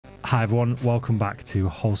Hi everyone, welcome back to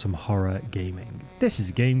Wholesome Horror Gaming. This is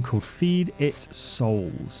a game called Feed It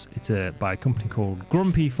Souls. It's by a company called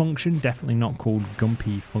Grumpy Function, definitely not called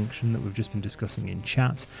Gumpy Function that we've just been discussing in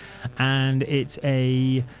chat. And it's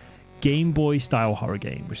a Game Boy style horror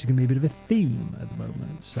game, which is going to be a bit of a theme at the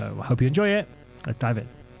moment. So I hope you enjoy it. Let's dive in.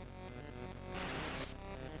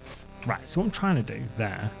 Right, so what I'm trying to do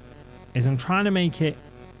there is I'm trying to make it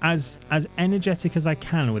as energetic as I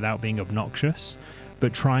can without being obnoxious,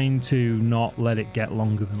 but trying to not let it get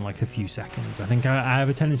longer than like a few seconds. I think I have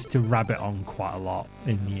a tendency to rabbit on quite a lot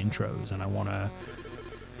in the intros, and I want to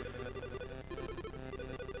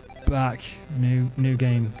back new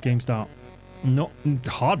game start. Not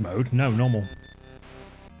hard mode, no, normal.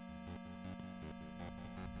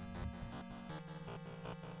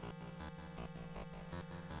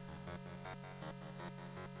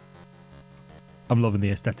 I'm loving the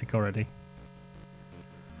aesthetic already.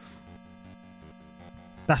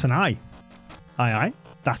 That's an eye. Aye.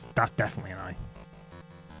 That's definitely an eye.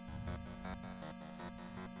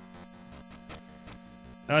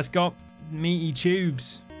 It's got meaty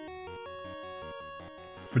tubes.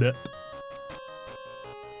 Flip.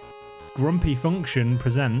 Grumpy Function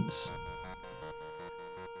presents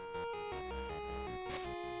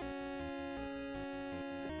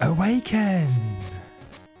Awaken.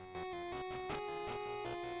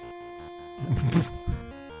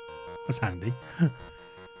 That's handy.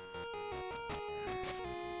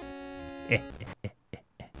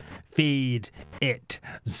 Feed it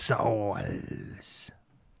souls.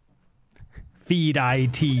 Feed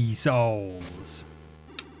IT souls.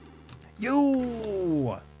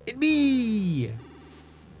 You! It me!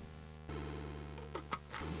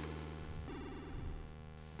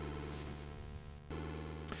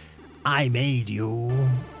 I made you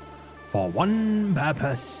for one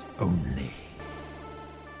purpose only.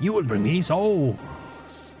 You will bring me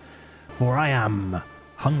souls, for I am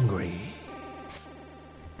hungry.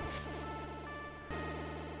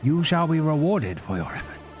 You shall be rewarded for your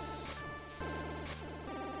efforts.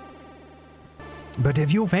 But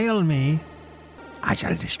if you fail me, I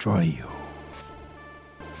shall destroy you.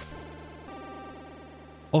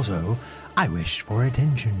 Also, I wish for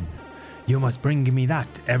attention. You must bring me that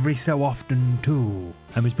every so often too.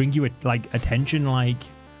 I must bring you like attention, like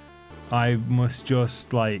I must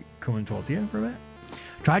just like come towards you for a bit.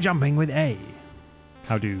 Try jumping with A.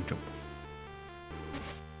 How do you jump?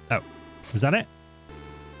 Oh, was that it?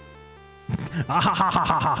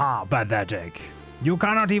 Ah, pathetic. You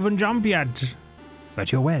cannot even jump yet.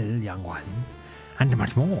 But you will, young one. And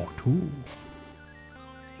much more, too.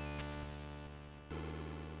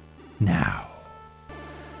 Now,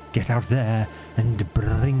 get out there and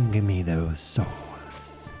bring me those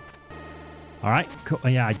souls. Alright, cool.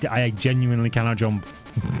 Yeah, I genuinely cannot jump.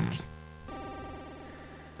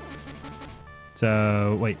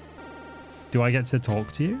 So, wait. Do I get to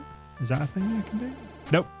talk to you? Is that a thing I can do?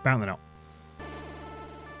 Nope, apparently not.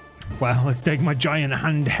 Well, let's take my giant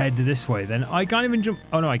hand head this way then. I can't even jump.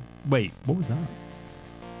 Oh no, wait, what was that?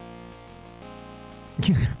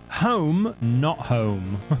 Home, not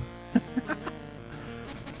home.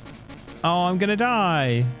 Oh, I'm gonna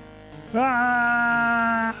die.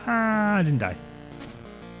 Ah, I didn't die.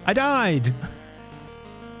 I died.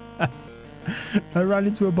 I ran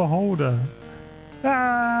into a beholder.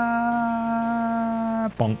 Ah,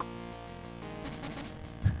 bonk.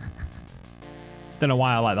 Don't know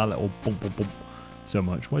why I like that little bump bump bump so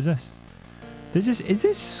much. What is this? Is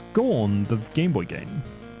this Scorn, the Game Boy game?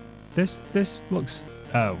 This looks.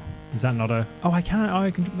 Oh, is that not a? Oh, I can. Oh,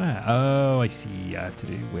 I can jump there. Oh, I see. I have to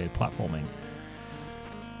do weird platforming.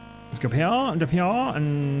 Let's go here and up here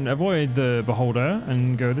and avoid the beholder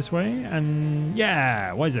and go this way and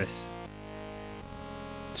yeah. What is this?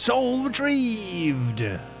 Soul retrieved.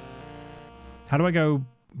 How do I go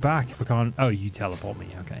back if I can't? Oh, you teleport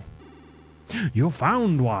me. Okay. You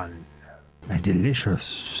found one. A delicious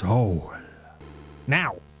soul.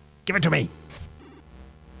 Now, give it to me.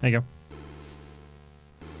 There you go.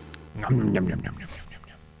 Nom, nom, nom, nom, nom, nom, nom,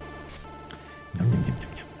 nom. Nom, nom, nom, nom,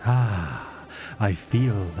 nom. Ah, I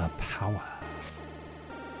feel the power.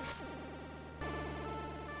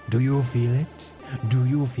 Do you feel it? Do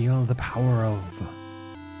you feel the power of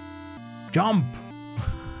jump?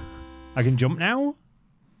 I can jump now?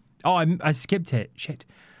 Oh, I skipped it. Shit.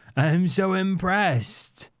 I'm so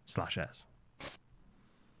impressed. /S.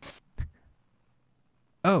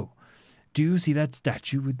 Oh, do you see that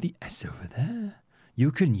statue with the S over there?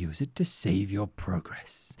 You can use it to save your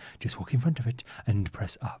progress. Just walk in front of it and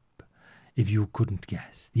press up. If you couldn't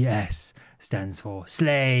guess, the S stands for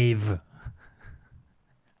slave.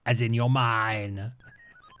 As in you're mine.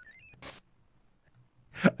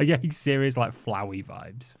 I'm getting serious, like, flowy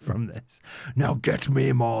vibes from this. Now get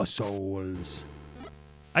me more souls.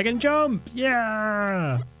 I can jump!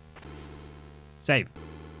 Yeah! Save.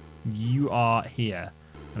 You are here.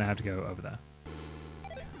 And I have to go over there.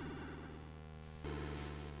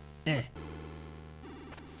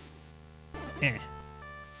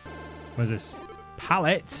 What is this?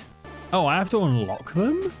 Pallet? Oh, I have to unlock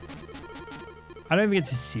them? I don't even get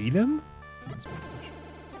to see them?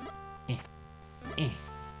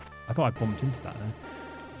 I thought I bumped into that then.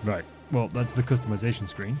 Right. Well, that's the customization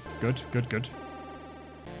screen. Good, good, good.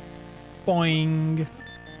 Boing.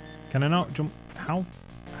 Can I not jump? How?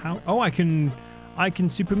 Oh, I can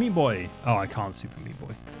Super Meat Boy. Oh, I can't Super Meat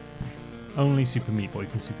Boy. Only Super Meat Boy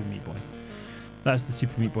can Super Meat Boy. That's the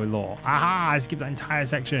Super Meat Boy lore. Aha! I skipped that entire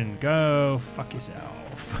section. Go fuck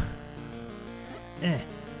yourself.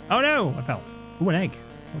 Oh no! I fell. Ooh, an egg.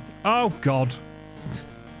 Oh god.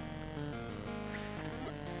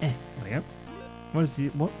 There we go.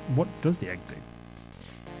 What does the egg do?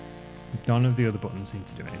 None of the other buttons seem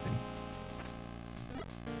to do anything.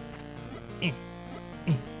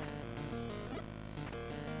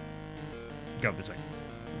 Go this way.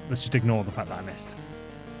 Let's just ignore the fact that I missed.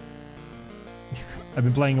 I've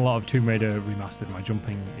been playing a lot of Tomb Raider Remastered. My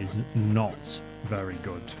jumping is not very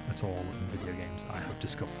good at all in video games, I have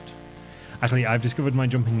discovered. Actually, I've discovered my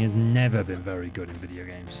jumping has never been very good in video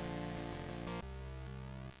games.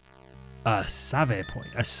 A savvy point.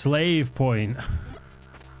 A slave point.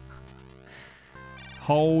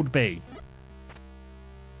 Hold B.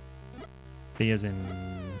 B as in...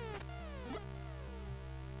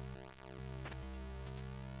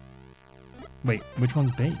 Wait, which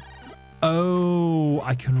one's B? Oh,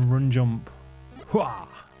 I can run jump. Hooah!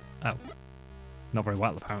 Oh. Not very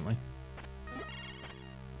well, apparently.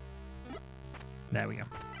 There we go.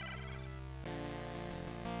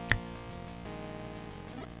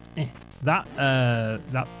 That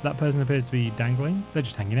person appears to be dangling. They're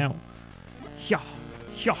just hanging out. Yeah,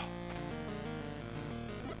 yeah.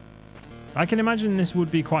 I can imagine this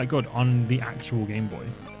would be quite good on the actual Game Boy.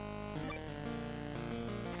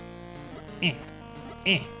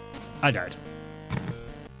 I died.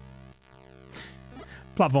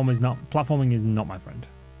 Platforming is not my friend.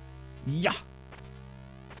 Yeah.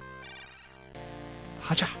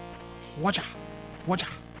 Hacha. Wacha. Wacha.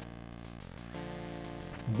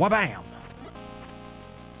 Wabam.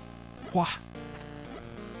 Wah.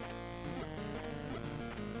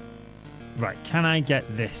 Right, can I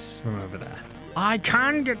get this from over there? I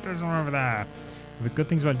can get this from over there. The good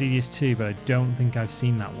things about DDS2, but I don't think I've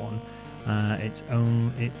seen that one. It's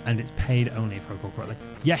paid only, if I recall correctly.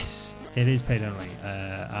 Yes, it is paid only.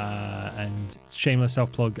 And shameless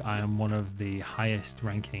self-plug, I am one of the highest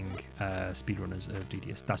ranking speedrunners of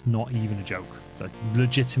DDS. That's not even a joke. That's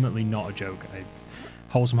legitimately not a joke.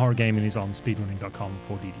 Wholesome Horror Gaming is on speedrunning.com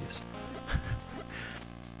for DDS.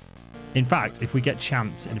 In fact, if we get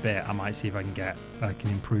chance in a bit, I might see if I can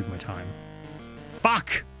improve my time.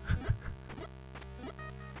 Fuck!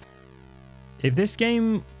 If this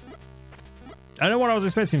game... I don't know what I was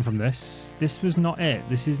expecting from this. This was not it.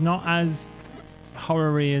 This is not as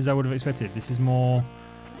horror-y as I would have expected. This is more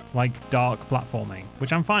like dark platforming,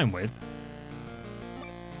 which I'm fine with.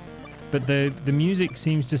 But the music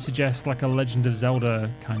seems to suggest like a Legend of Zelda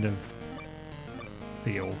kind of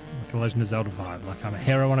feel. Like a Legend of Zelda vibe. Like I'm a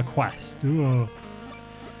hero on a quest. Ooh.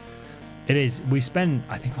 It is. We spent,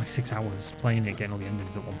 I think, like 6 hours playing it, getting all the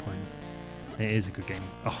endings at one point. It is a good game.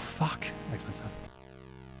 Oh, fuck. Expensive.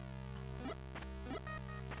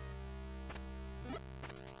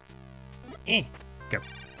 Go.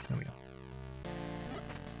 There we go.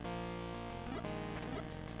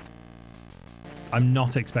 I'm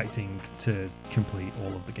not expecting to complete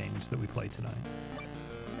all of the games that we play tonight.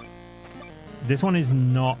 This one is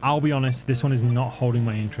not, I'll be honest, this one is not holding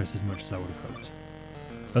my interest as much as I would have hoped.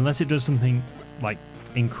 Unless it does something like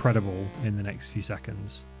incredible in the next few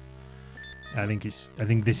seconds. I think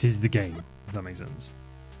this is the game, if that makes sense.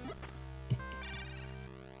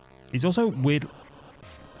 It's also weird.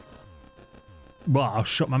 Well, I'll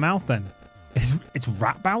shut my mouth then. It's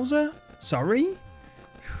Rat Bowser? Sorry?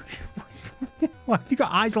 Why have you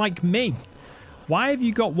got eyes like me? Why have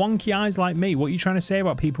you got wonky eyes like me? What are you trying to say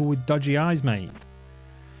about people with dodgy eyes, mate?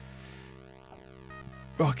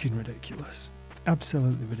 Fucking ridiculous.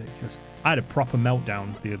 Absolutely ridiculous. I had a proper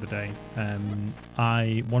meltdown the other day.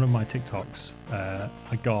 One of my TikToks,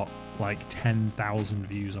 I got like 10,000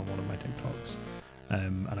 views on one of my TikToks.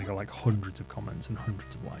 And I got like hundreds of comments and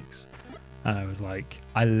hundreds of likes. And I was like,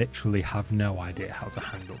 I literally have no idea how to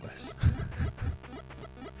handle this.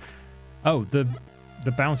 Oh, the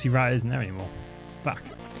bouncy rat isn't there anymore. Fuck.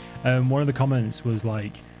 One of the comments was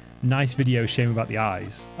like, nice video, shame about the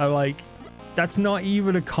eyes. I'm like, that's not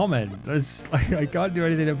even a comment. That's like, I can't do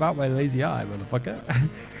anything about my lazy eye, motherfucker.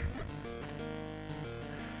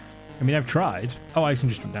 I mean, I've tried. Oh, I can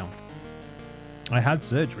just jump down. I had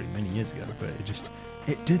surgery many years ago, but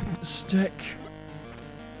it didn't stick.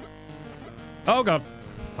 Oh god.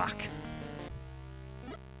 Fuck.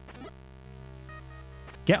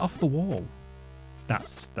 Get off the wall.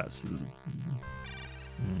 That's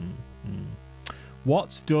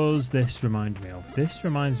What does this remind me of? This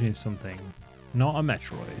reminds me of something. Not a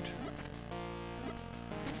Metroid.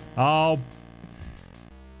 Oh.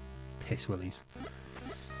 Piss willies.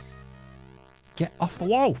 Get off the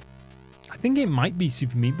wall. I think it might be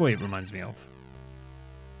Super Meat Boy it reminds me of.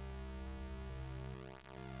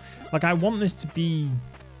 Like, I want this to be...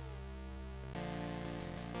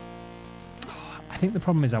 I think the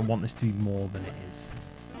problem is I want this to be more than it is.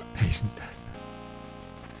 Patience tester.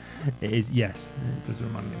 It is, yes. It does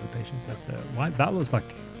remind me of a patience tester. Why? That looks like...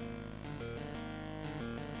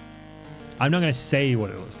 I'm not going to say what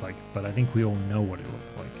it looks like, but I think we all know what it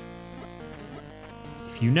looks like.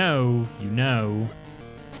 If you know, you know.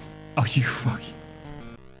 Oh, you fucking...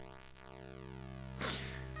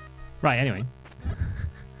 Right, anyway.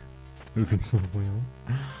 Moving sort of wheel.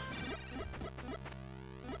 Do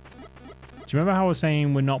you remember how I was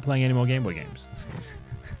saying we're not playing any more Game Boy games?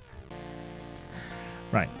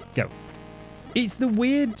 Right, go. It's the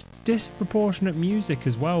weird disproportionate music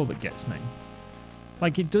as well that gets me.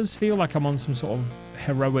 Like, it does feel like I'm on some sort of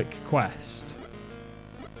heroic quest.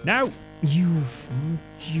 No! You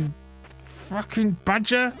fucking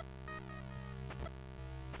badger!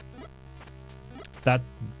 That...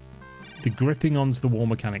 The gripping onto the wall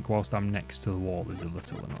mechanic whilst I'm next to the wall is a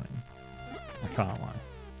little annoying. I can't lie.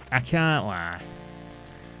 I can't lie.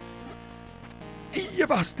 You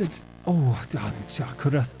bastard! Oh, I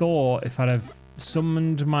could have thought if I'd have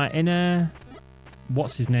summoned my inner...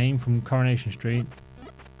 What's his name from Coronation Street?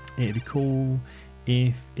 It'd be cool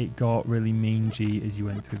if it got really mangy as you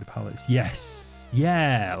went through the palace. Yes!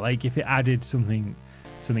 Yeah! Like if it added something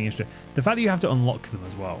extra. The fact that you have to unlock them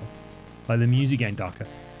as well. Like the music getting darker.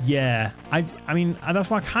 Yeah, I mean, that's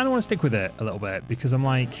why I kind of want to stick with it a little bit, because I'm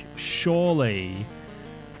like, surely,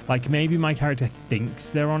 like maybe my character thinks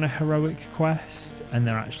they're on a heroic quest and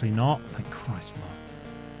they're actually not. Like, Christ, man.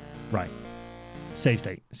 Right. Save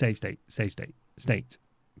state, save state, save state, state.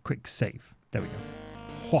 Quick save. There we go.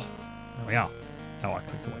 Whoa, there we are. Oh, I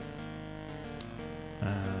clicked away.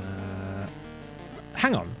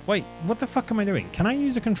 Hang on. Wait, what the fuck am I doing? Can I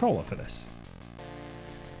use a controller for this?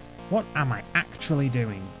 What am I actually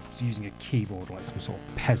doing? Just using a keyboard like some sort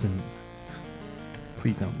of peasant.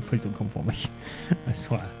 Please don't come for me. I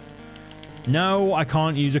swear. No, I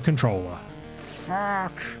can't use a controller.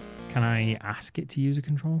 Fuck. Can I ask it to use a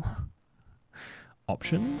controller?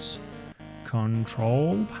 Options.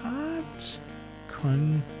 Control pad.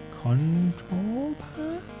 Control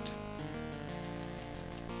pad.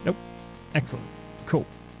 Nope. Excellent. Cool.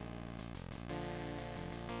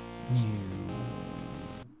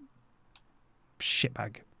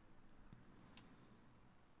 Shitbag.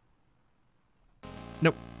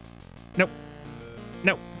 Nope. Nope.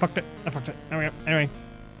 Nope. Fucked it. I fucked it. There we go. Anyway,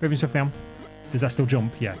 moving stuff down. Does that still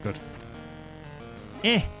jump? Yeah, good.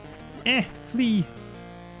 Flee.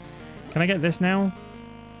 Can I get this now?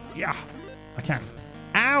 Yeah, I can.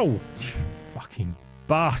 Ow! Fucking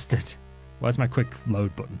bastard. Where's my quick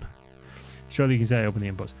load button? Surely you can say open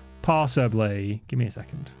the inputs. Possibly. Give me a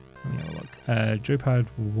second. Let me have a look. Joypad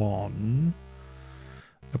 1.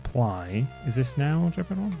 Apply. Is this now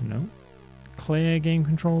Joypad 1? No. Clear game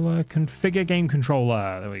controller. Configure game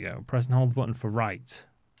controller. There we go. Press and hold the button for right.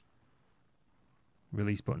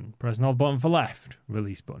 Release button. Press and hold the button for left.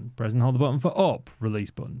 Release button. Press and hold the button for up. Release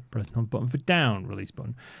button. Press and hold the button for down. Release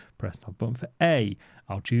button. Press and hold the button for A.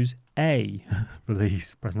 I'll choose A.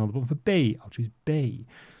 Release. Press and hold the button for B. I'll choose B.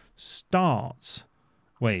 Start.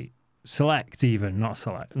 Wait. Select even. Not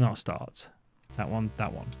select. Not start. That one.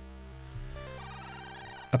 That one.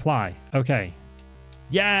 Apply. Okay.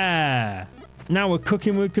 Yeah! Now we're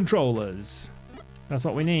cooking with controllers. That's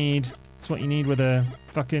what we need. That's what you need with a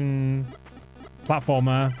fucking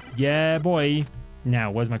platformer. Yeah, boy.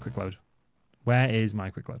 Now, where's my quick load? Where is my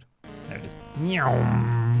quick load? There it is.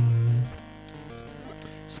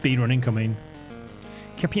 Speedrun incoming.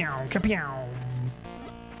 Kapow, kapow.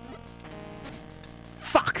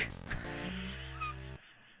 Fuck!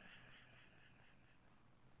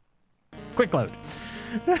 Quick load.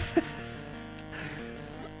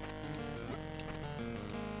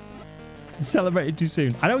 Celebrated too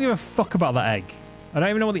soon. I don't give a fuck about that egg. I don't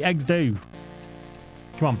even know what the eggs do.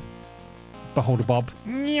 Come on. Beholder Bob.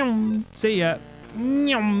 Nyum. See ya.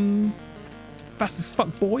 Nyum. Fast as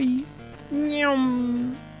fuck, boy.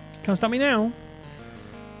 Nyum. Can't stop me now.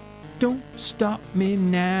 Don't stop me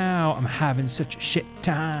now. I'm having such a shit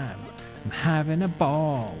time. I'm having a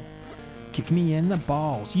ball. Kick me in the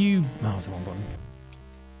balls. You. Oh, that was the wrong button.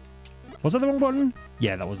 Was that the wrong button?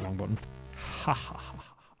 Yeah, that was the wrong button. Ha ha ha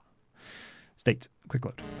ha. State. Quick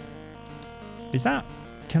load. Is that...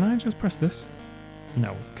 Can I just press this?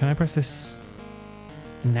 No. Can I press this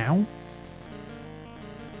now?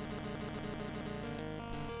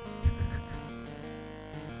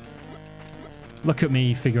 Look at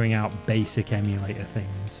me figuring out basic emulator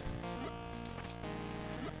things.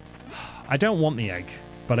 I don't want the egg,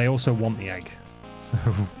 but I also want the egg.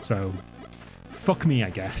 So fuck me, I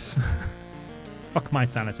guess. Fuck my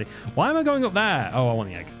sanity. Why am I going up there? Oh, I want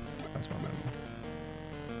the egg. That's what I'm going.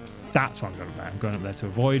 That's what I'm going up there. I'm going up there to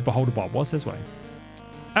avoid Beholder Bob. What's this way?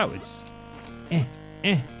 Oh, it's...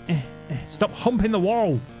 Stop humping the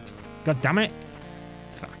wall. God damn it.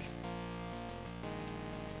 Fuck.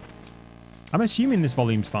 I'm assuming this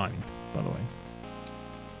volume's fine, by the way.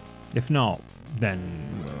 If not, then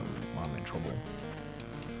I'm in trouble.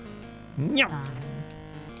 Nyum.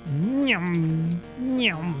 Nyum.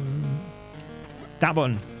 Nyum. That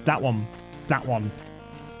button. It's that one. It's that one.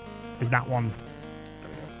 It's that one.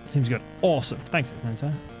 Seems good. Awesome. Thanks,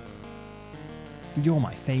 Spencer. You're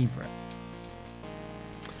my favourite.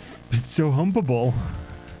 But it's so humpable.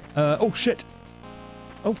 Oh, shit.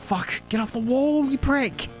 Oh, fuck. Get off the wall, you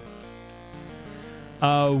prick.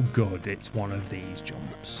 Oh, good. It's one of these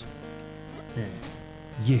jumps.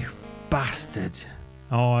 You bastard.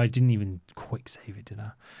 Oh, I didn't even quick save it, did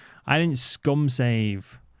I? I didn't scum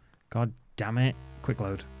save. God damn it. Quick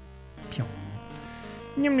load. Pyong.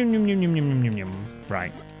 Yum, yum, yum, yum, yum, yum, yum, yum.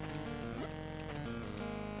 Right.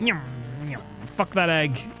 Yum, yum. Fuck that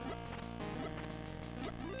egg.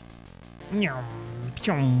 Yum,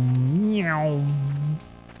 pyong, yum.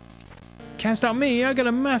 Can't stop me. I got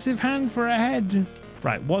a massive hand for a head.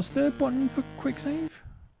 Right, what's the button for quick save?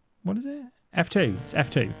 What is it? F2. It's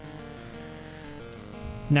F2.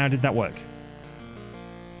 Now, did that work?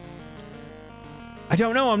 I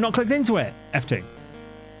don't know. I'm not clicked into it. F2.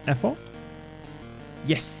 F4?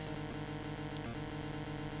 Yes.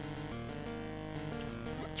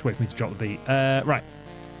 Just wait for me to drop the beat. Right.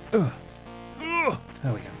 Ugh. Ugh.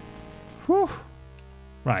 There we go. Whew.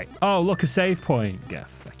 Right. Oh, look, a save point. Yeah,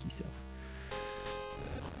 fuck yourself.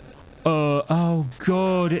 Oh,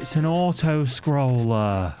 good. It's an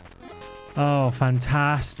auto-scroller. Oh,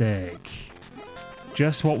 fantastic.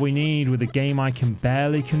 Just what we need with a game I can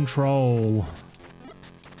barely control.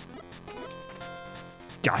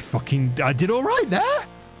 I did all right there.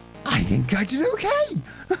 I think I did okay.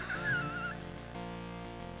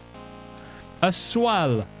 A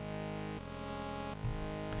swell.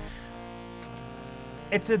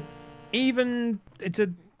 It's a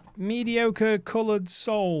mediocre coloured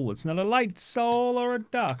soul. It's not a light soul or a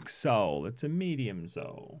dark soul. It's a medium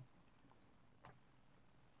soul.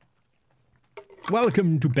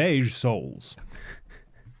 Welcome to Beige Souls.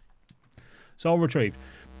 Soul retrieved.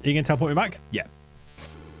 Are you going to teleport me back? Yeah.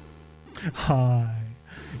 Hi.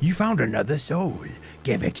 You found another soul.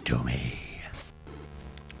 Give it to me.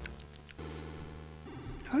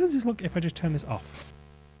 How does this look if I just turn this off?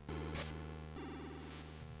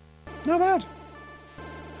 Not bad.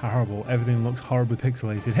 Horrible. Everything looks horribly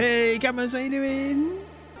pixelated. Hey, Gammas, how you doing?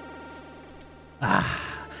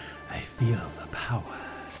 Ah, I feel the power.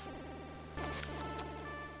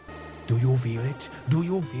 Do you feel it? Do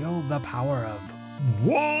you feel the power of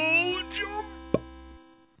wall jump?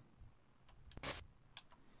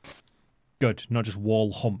 Good, not just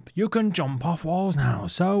wall hump. You can jump off walls now.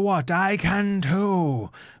 So what? I can too.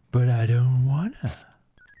 But I don't wanna.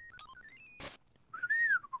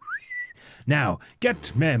 Now,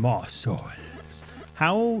 get me more souls.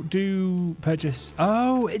 How do purchase...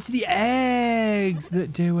 Oh, it's the eggs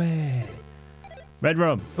that do it. Red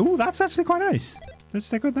rum. Oh, that's actually quite nice. Let's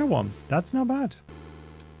stick with that one. That's not bad.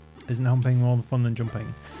 Isn't humping more fun than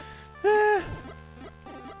jumping?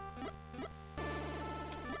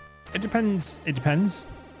 It depends. It depends.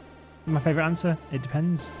 My favourite answer. It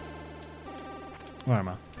depends. Where am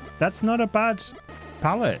I? That's not a bad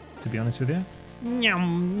palette, to be honest with you.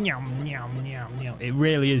 Nyum, nyum, nyum, nyum, nyum. It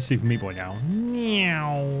really is Super Meat Boy now.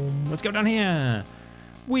 Nyum. Let's go down here.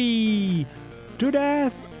 Wee. To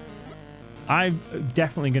death. I'm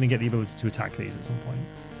definitely going to get the ability to attack these at some point.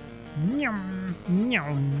 Nyum,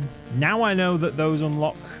 nyum. Now I know that those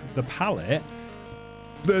unlock the palette.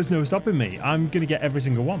 There's no stopping me. I'm going to get every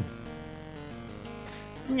single one.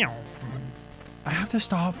 Nyum. I have to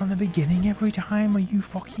start from the beginning every time. Are you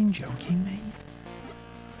fucking joking me?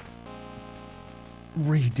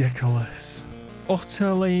 Ridiculous.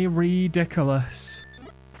 Utterly ridiculous.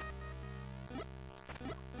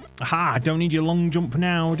 Aha, I don't need your long jump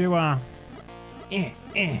now, do I?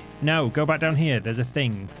 No, go back down here. There's a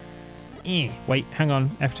thing. Wait, hang on.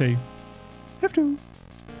 F2. F2.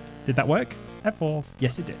 Did that work? F4.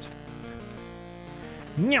 Yes, it did.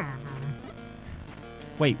 Nyam.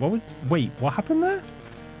 Wait, what happened there?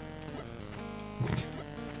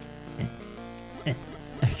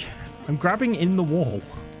 I'm grabbing in the wall.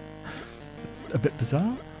 That's a bit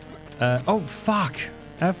bizarre. Oh, fuck.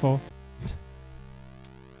 F4.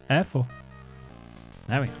 F4.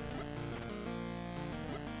 There we go.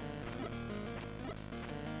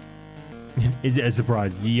 Is it a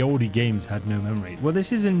surprise? Ye olde games had no memory. Well,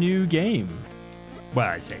 this is a new game. Well,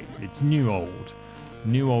 I say it's new old.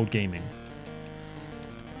 New old gaming.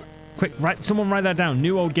 Quick, someone write that down.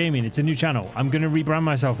 New old gaming. It's a new channel. I'm going to rebrand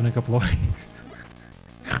myself in a couple of weeks.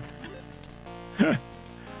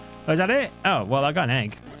 Oh, is that it? Oh, well, I got an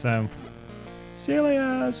egg. So, see you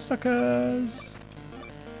later, suckers.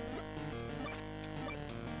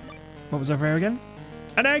 What was over here again?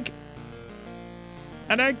 An egg.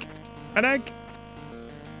 An egg. An egg.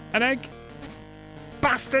 An egg.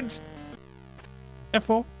 Bastard.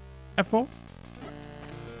 F4. F4.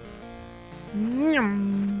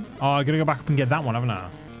 Oh, I gotta go back up and get that one, haven't I?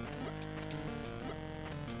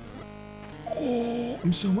 Oh,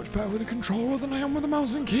 I'm so much better with a controller than I am with a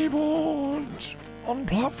mouse and keyboard. On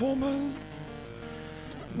platformers.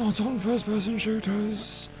 Not on first-person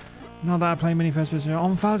shooters. Not that I play many first-person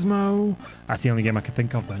on Phasmo. That's the only game I could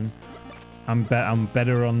think of then. I'm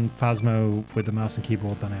better on Phasmo with the mouse and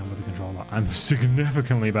keyboard than I am with a controller. I'm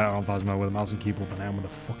significantly better on Phasmo with a mouse and keyboard than I am with a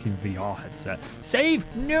fucking VR headset. Save!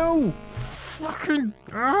 No! Fucking...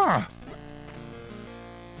 Ah!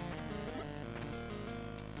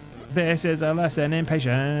 This is a lesson in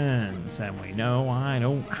patience, and we know I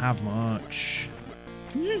don't have much.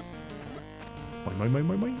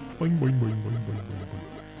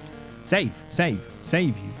 Save, save,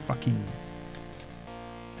 save, you fucking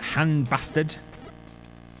hand bastard.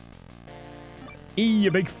 You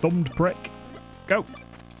big thumbed prick. Go.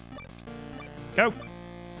 Go.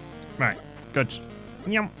 Right, good.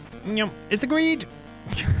 Yum, yum. It's the greed.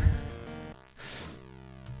 It's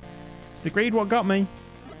the greed what got me.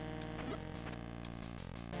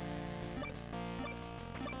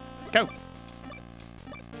 Go.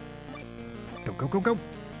 Go, go, go, go.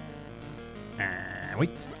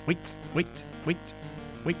 Wait, wait, wait, wait,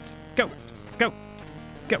 wait. Go, go,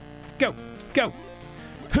 go, go, go.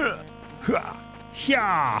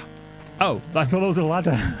 Yeah. Oh, I thought it was a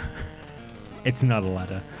ladder. It's not a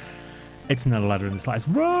ladder. It's not a ladder in the slides.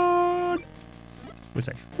 Run. We're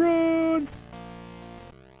safe. Run.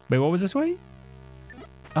 Wait, what was this way?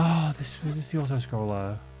 Oh, this the auto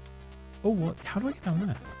scroller. Oh, what? How do I get down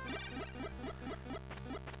there?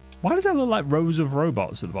 Why does that look like rows of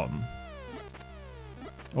robots at the bottom?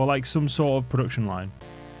 Or like some sort of production line?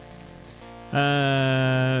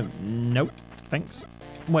 Nope. Thanks.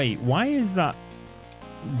 Wait, why is that?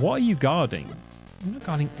 What are you guarding? You're not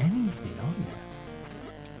guarding anything, are you?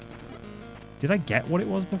 Did I get what it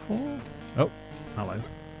was before? Oh, hello.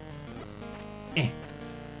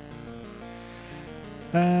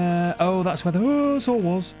 Oh, that's where the soul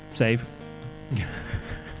was. Save.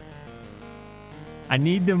 I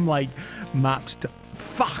need them like mapped to...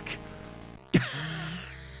 Fuck!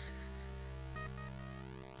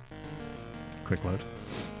 Quick load.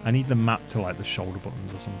 I need them mapped to like the shoulder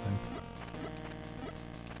buttons or something.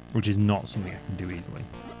 Which is not something I can do easily.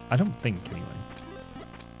 I don't think anyway.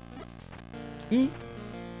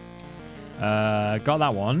 Got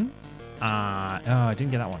that one. Oh, I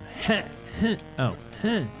didn't get that one. Oh.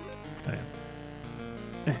 Oh yeah.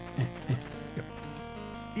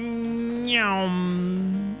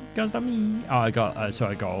 Can't stop me. Oh, I got I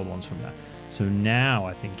got all the ones from there. So now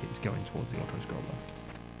I think it's going towards the auto scroller.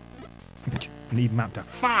 I need map to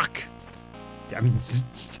fuck. I mean, it's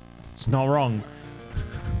not wrong.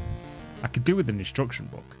 I could do with an instruction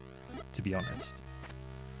book, to be honest.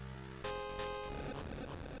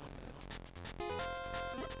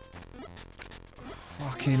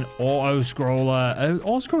 Fucking auto scroller.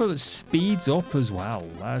 Auto scroller that speeds up as well.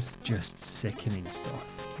 That's just sickening stuff.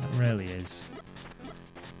 That really is.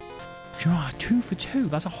 Do you know what? 2 for 2.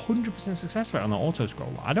 That's 100% success rate on the auto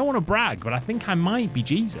scroller. I don't want to brag, but I think I might be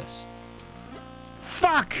Jesus.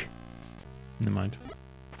 Fuck! Never mind.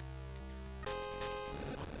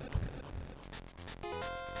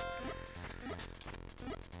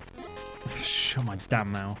 Shut my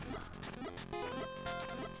damn mouth.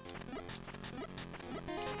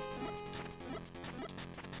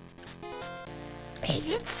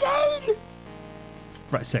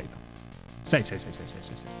 Right, save. Save, save, save, save, save,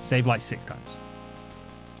 save, save. Save like 6 times.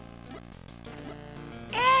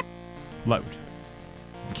 Load.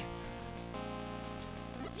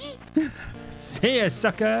 See ya,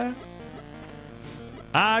 sucker.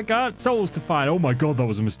 I got souls to find. Oh my god, that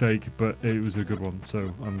was a mistake, but it was a good one,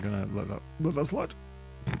 so I'm gonna let that slide.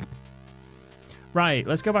 Right,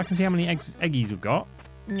 let's go back and see how many eggies we've got.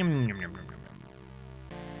 Oh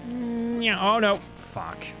no,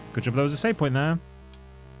 fuck. Good job, there was a save point there.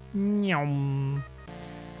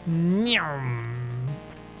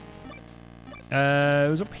 It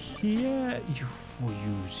was up here. You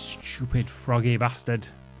stupid froggy bastard.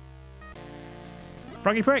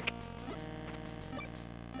 Froggy prick.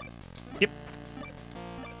 Yep.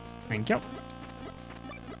 Thank you.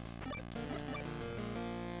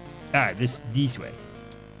 Alright, this way.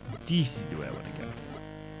 This is the way I want to go.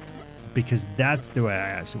 Because that's the way I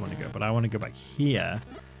actually want to go. But I want to go back here.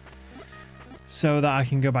 So that I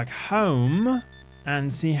can go back home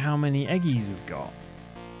and see how many eggies we've got.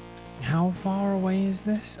 How far away is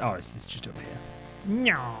this? Oh, it's just over here.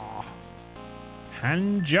 Nyah.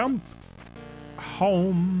 Hand jump.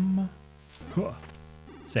 Home. Huh.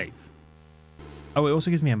 Save. Oh, it also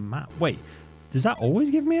gives me a map. Wait, does that always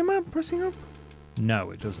give me a map pressing up?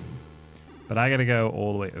 No, it doesn't. But I gotta go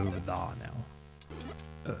all the way over there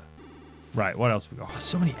now. Right, what else have we got? Oh,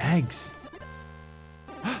 so many eggs.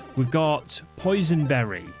 We've got poison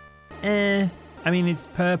berry. I mean, it's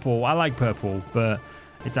purple. I like purple, but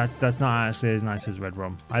that's not actually as nice as red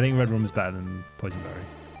rum. I think red rum is better than poison berry.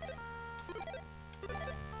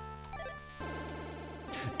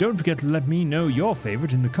 Don't forget to let me know your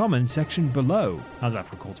favorite in the comments section below. How's that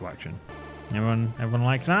for a call to action? Everyone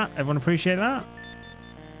like that? Everyone appreciate that?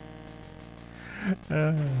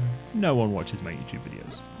 No one watches my YouTube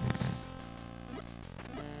videos.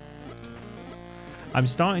 I'm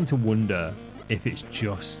starting to wonder if it's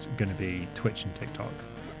just going to be Twitch and TikTok.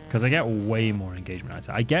 Because I get way more engagement.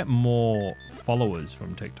 I get more followers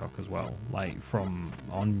from TikTok as well. Like from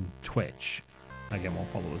on Twitch, I get more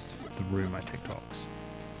followers through my TikToks.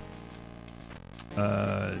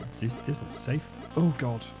 This looks safe. Oh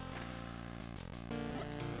god.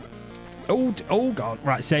 Oh god.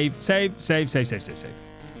 Right, save.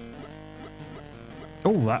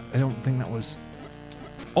 Oh, that I don't think that was.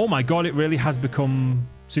 Oh my god, it really has become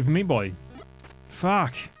Super Meat Boy.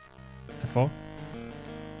 Fuck. F4.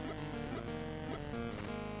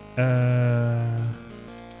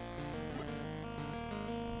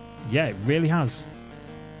 Yeah, it really has.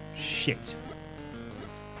 Shit.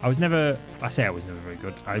 I was never very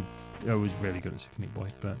good. I was really good at Super Meat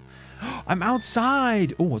Boy, but I'm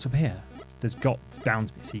outside. Oh, what's up here? There's bound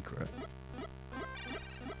to be a secret.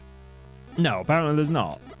 No, apparently there's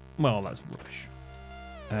not. Well, that's rubbish.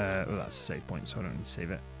 Well, that's a save point, so I don't need to save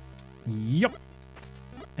it. Yup.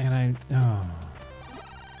 And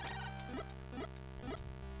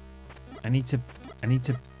I need to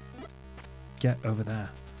get over there.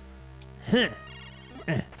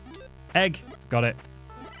 Egg. Got it.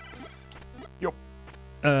 Yup.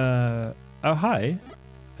 Oh hi.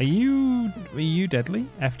 Are you deadly?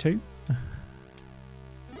 F2? Are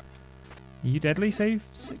you deadly? Save?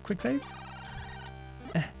 Quick save?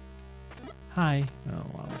 Hi. Oh,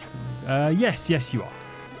 wow. Yes, you are.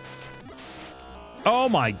 Oh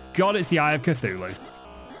my god, it's the Eye of Cthulhu.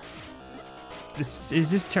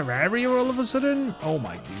 Is this Terraria all of a sudden? Oh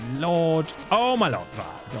my lord. Oh my lord.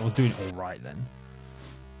 I was doing all right then.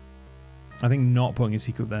 I think not putting a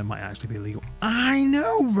secret there might actually be illegal. I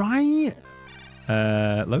know, right?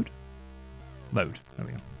 Load. Load. There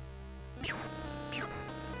we go.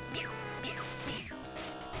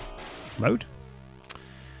 Load.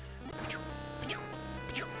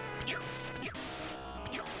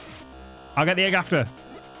 I'll get the egg after.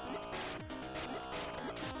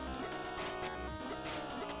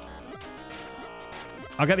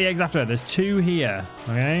 I'll get the eggs after. There's 2 here.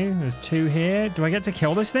 Okay, there's 2 here. Do I get to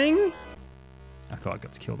kill this thing? I thought I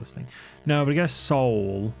got to kill this thing. No, but I get a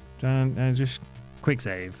soul. Just quick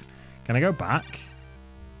save. Can I go back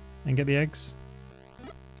and get the eggs?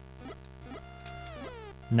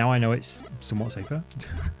 Now I know it's somewhat safer.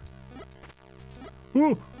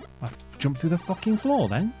 Ooh, I've jumped through the fucking floor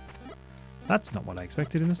then. That's not what I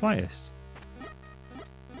expected in the slightest.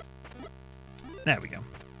 There we go.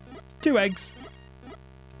 2 eggs.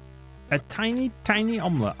 A tiny, tiny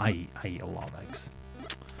omelette. I eat a lot of eggs.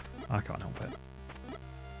 I can't help it.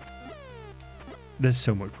 There's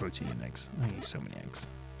so much protein in eggs. I eat so many eggs.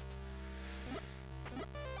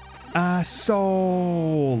 A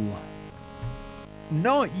soul.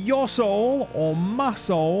 Not your soul or my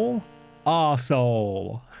soul. Our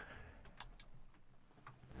soul.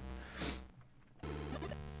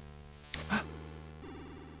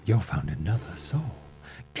 You found another soul.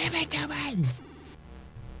 Give it to me.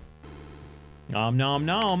 Nom nom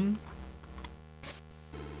nom.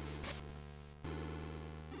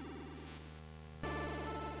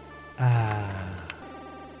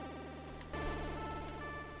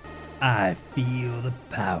 I feel the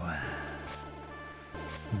power.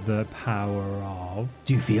 The power of...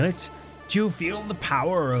 Do you feel it? Do you feel the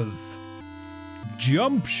power of...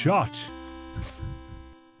 Jump shot?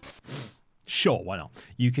 Sure, why not?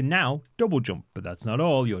 You can now double jump, but that's not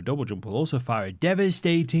all. Your double jump will also fire a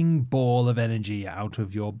devastating ball of energy out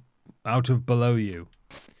of below you.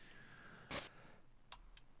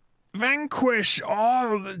 Vanquish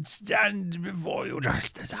all that stand before you,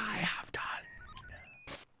 just as I have done.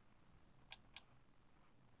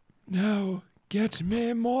 Now, get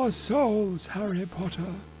me more souls, Harry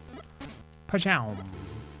Potter. Pachow.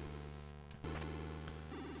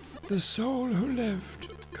 The soul who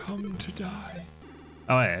lived, come to die.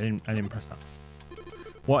 Oh, wait, I didn't press that.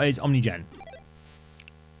 What is Omnigen?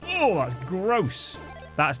 Oh, that's gross.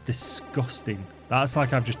 That's disgusting. That's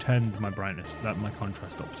like I've just turned my brightness, my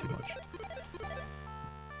contrast up too much.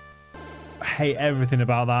 I hate everything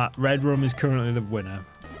about that. Red Rum is currently the winner.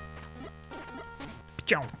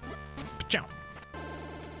 Pachow. Pachow.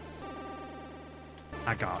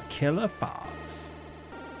 I got killer farts.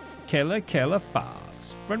 Killer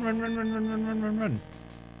farts. Run, run, run, run, run, run, run, run, run.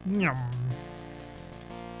 Yum.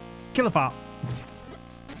 Killer fart.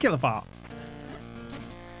 Killer fart.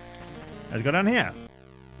 Let's go down here.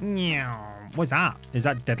 What's that? Is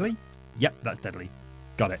that deadly? Yep, that's deadly.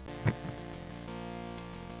 Got it.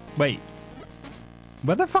 Wait.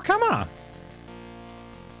 Where the fuck am I?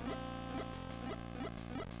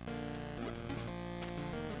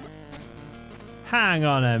 Hang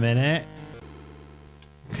on a minute.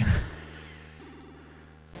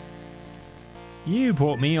 You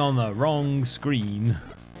put me on the wrong screen.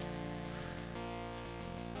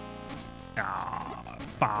 Ah,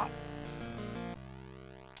 fart.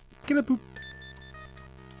 Killer poops.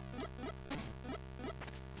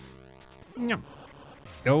 Yum.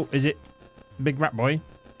 Oh, is it Big Rat Boy?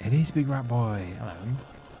 It is Big Rat Boy. Hello.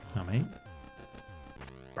 Hello, mate.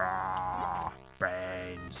 Ah,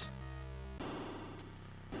 brains.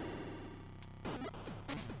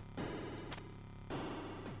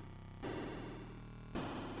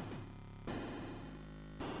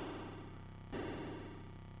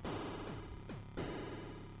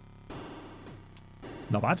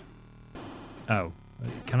 Not bad. Oh.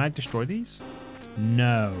 Can I destroy these?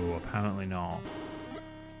 No, apparently not.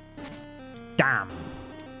 Damn.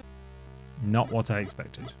 Not what I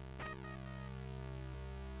expected.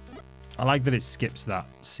 I like that it skips that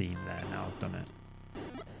scene there now I've done it.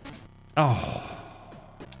 Oh.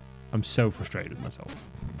 I'm so frustrated with myself.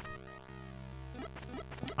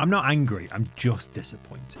 I'm not angry. I'm just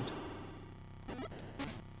disappointed.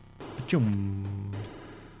 Jump.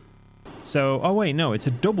 So, oh wait, no, it's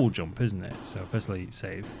a double jump, isn't it? So, firstly,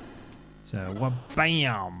 save. So,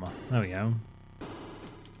 wha-bam! There we go.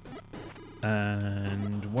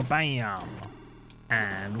 And wha-bam!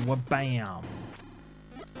 And wha-bam!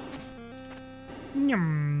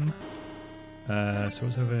 Nyum! So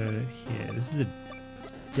what's over here? This is a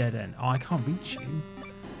dead end. Oh, I can't reach you.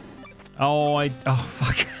 Oh,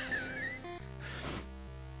 fuck.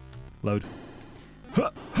 Load.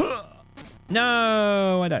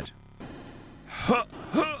 No, I died.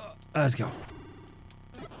 Let's go.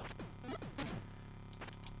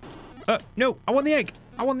 No, I want the egg.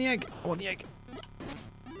 I want the egg. I want the egg.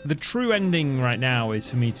 The true ending right now is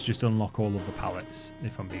for me to just unlock all of the pallets,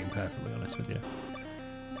 if I'm being perfectly honest with you.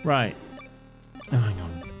 Right. Oh, hang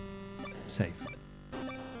on. Save.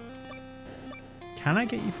 Can I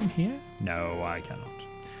get you from here? No, I cannot.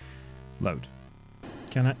 Load.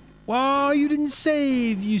 Can I? Whoa, you didn't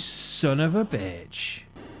save, you son of a bitch.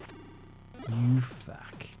 You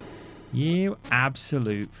fuck. You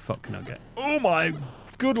absolute fuck nugget. Oh my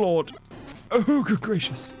good lord. Oh, good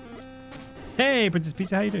gracious. Hey, Princess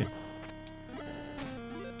Pizza, how you doing?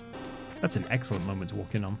 That's an excellent moment to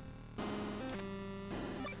walk in on.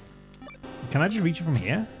 Can I just reach it from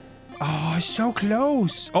here? Oh, it's so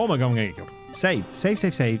close. Oh my god, I'm gonna get killed. Save, save,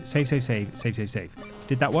 save, save, save, save, save, save, save, save.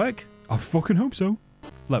 Did that work? I fucking hope so.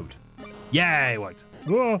 Load. Yeah, it worked.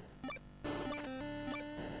 Whoa.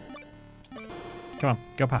 Come on,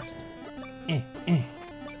 go past.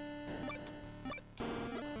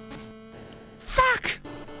 Fuck!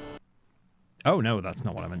 Oh no, that's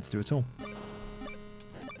not what I meant to do at all.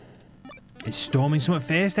 It's storming somewhat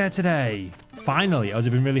fierce there today. Finally, has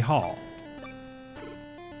it been really hot?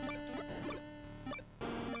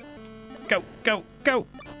 Go, go, go!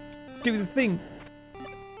 Do the thing.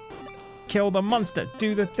 kill the monster.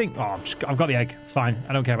 Do the thing. Oh, I've got the egg. Fine.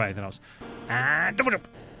 I don't care about anything else. Double jump.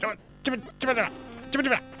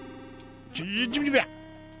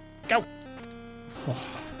 Go.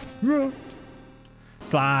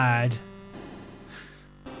 Slide.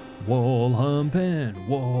 Wall humping.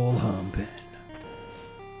 Wall humping.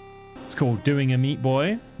 It's called Doing a Meat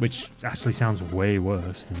Boy, which actually sounds way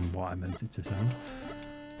worse than what I meant it to sound.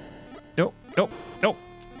 Oh.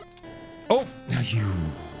 You.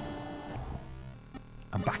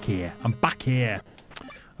 I'm back here.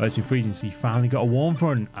 Oh, it's been freezing, so you finally got a warm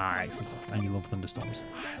front. Excellent stuff. And you love thunderstorms.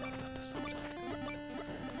 I love thunderstorms.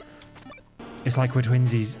 It's like we're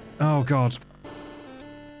twinsies. Oh, God.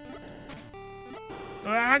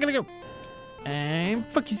 I'm gonna go. And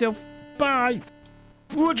fuck yourself. Bye.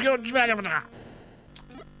 I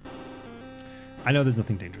know there's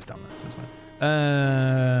nothing dangerous down there, so it's fine.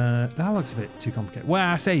 That looks a bit too complicated.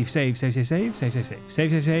 Well, save. Did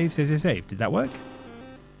that work?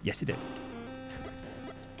 Yes, it did.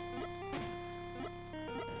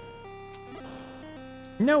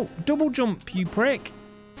 No, double jump, you prick.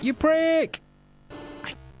 You prick.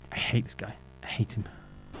 I hate this guy. I hate him.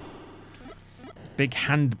 Big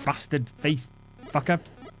hand bastard face fucker.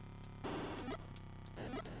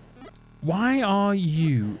 Why are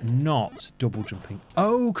you not double jumping?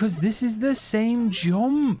 Oh, because this is the same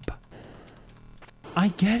jump. I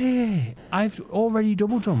get it. I've already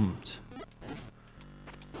double jumped.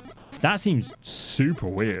 That seems super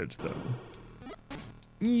weird, though.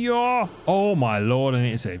 Yeah. Oh, my Lord. I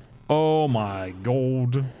need to save. Oh, my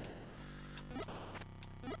God.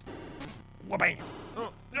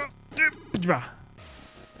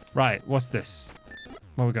 Right. What's this?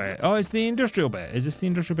 What we got here? Oh, it's the industrial bit. Is this the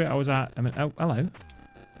industrial bit I was at? I mean, oh, hello.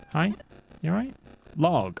 Hi. You alright?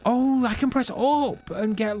 Log. Oh, I can press up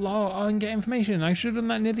and get information. I should have done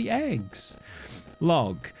that near the eggs.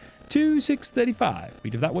 Log. 2635.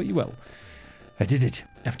 Read of that what you will. I did it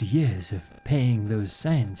after years of paying those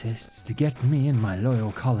scientists to get me and my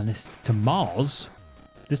loyal colonists to Mars.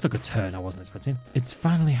 This took a turn I wasn't expecting. It's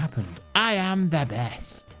finally happened. I am the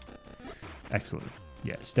best. Excellent.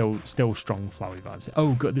 Yeah, still strong flowery vibes.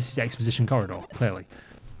 Oh, good. This is the exposition corridor, clearly.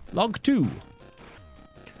 Log 2.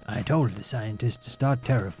 I told the scientists to start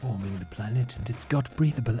terraforming the planet, and it's got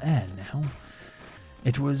breathable air now.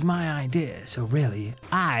 It was my idea, so really,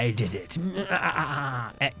 I did it.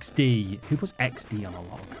 XD. Who puts XD on a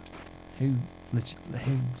log? Who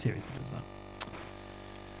seriously does that?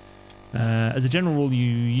 As a general rule, you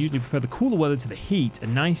usually prefer the cooler weather to the heat. A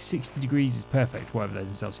nice 60 degrees is perfect, whatever that is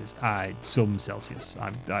in Celsius. Some Celsius.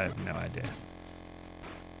 I have no idea.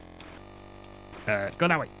 Go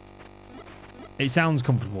that way. It sounds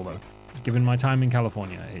comfortable, though. Given my time in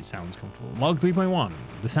California, it sounds comfortable. Log 3.1.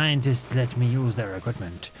 The scientists let me use their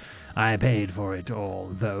equipment. I paid for it all,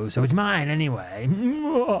 though, so it's mine anyway.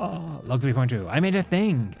 Log 3.2. I made a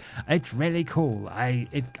thing. It's really cool. I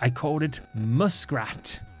called it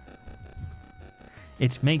Muskrat.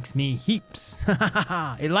 It makes me heaps.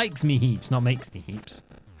 It likes me heaps, not makes me heaps.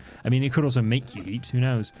 I mean, it could also make you heaps. Who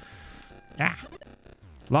knows?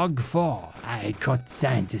 Log 4. I caught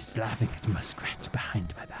scientists laughing at Muskrat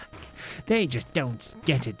behind my back. They just don't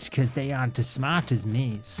get it because they aren't as smart as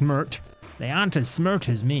me. They aren't as smart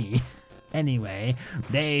as me. Anyway,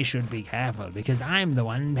 they should be careful because I'm the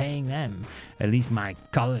one paying them. At least my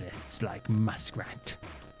colonists like Muskrat.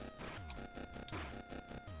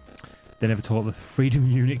 They never taught the freedom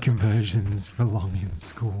unit conversions for long in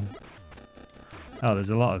school. Oh,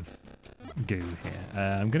 there's a lot of goo here.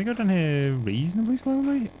 I'm going to go down here reasonably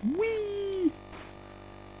slowly. Whee!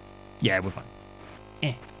 Yeah, we're fine.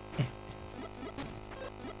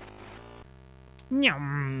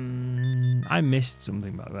 Nyum. I missed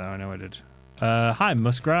something back there. I know I did. Hi,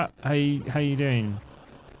 Muskrat. How you doing?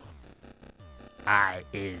 I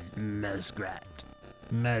is Muskrat.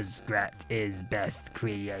 Muskrat is best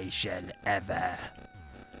creation ever.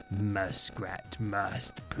 Muskrat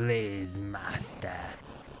must please master.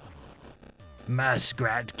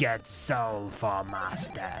 Muskrat gets soul for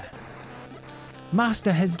master.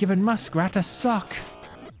 Master has given Muskrat a sock.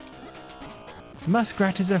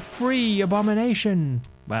 Muskrat is a free abomination.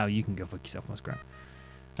 Wow, you can go fuck yourself, Muskrat.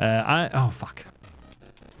 Oh, fuck.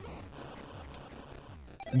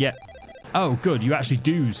 Yeah. Oh, good. You actually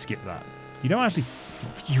do skip that. You don't actually...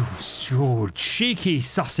 You cheeky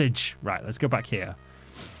sausage. Right, let's go back here.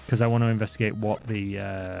 Because I want to investigate what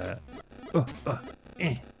the...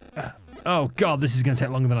 Oh, God, this is going to take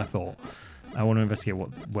longer than I thought. I want to investigate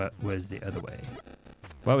where's the other way.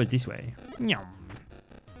 Where was this way? Nyum.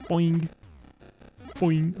 Boing.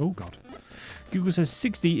 Boing. Oh, God. Google says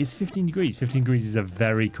 60 is 15 degrees. 15 degrees is a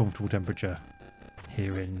very comfortable temperature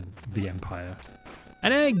here in the Empire.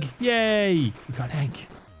 An egg! Yay! We got an egg.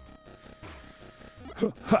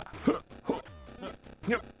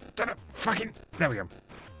 Fucking... There we go.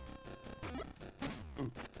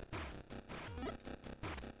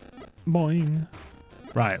 Boing.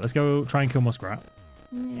 Right, let's go try and kill Muskrat.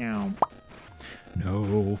 Meow.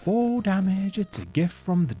 No fall damage. It's a gift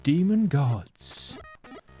from the demon gods.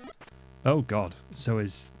 Oh, God. So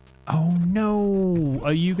is... Oh, no.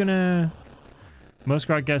 Are you gonna...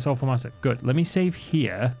 Muskrat gets all for myself. Good. Let me save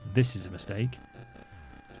here. This is a mistake.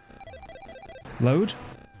 Load.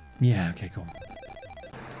 Yeah, okay, cool.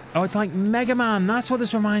 Oh, it's like Mega Man. That's what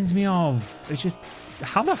this reminds me of. It's just...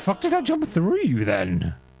 How the fuck did I jump through you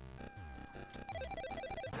then?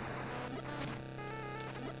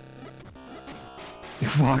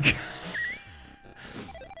 Fuck.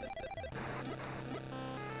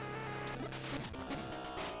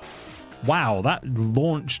 Wow, that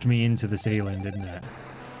launched me into the ceiling, didn't it?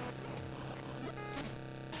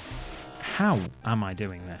 How am I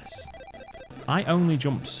doing this? I only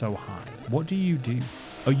jump so high. What do you do?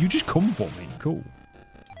 Oh, you just come for me. Cool.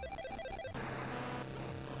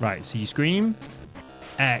 Right, so you scream.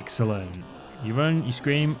 Excellent. You run, you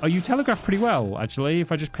scream. Oh, you telegraph pretty well, actually,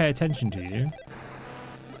 if I just pay attention to you.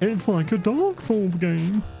 It's like a Dark Souls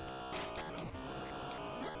game.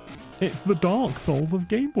 It's the Dark Souls of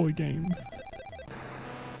Game Boy games.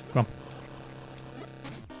 Come on.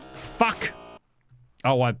 Fuck!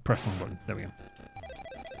 Oh, I pressed the wrong button. There we go.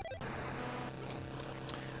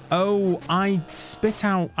 Oh, I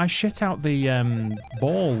shit out the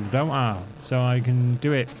ball, don't I? So I can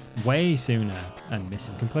do it way sooner and miss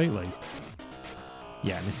him completely.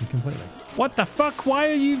 Yeah, miss him completely. What the fuck? Why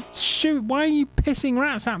are you pissing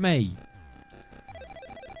rats at me?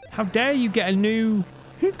 How dare you get a new...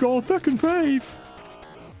 He's got a second phase.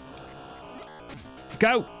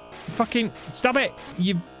 Go. Fucking stop it.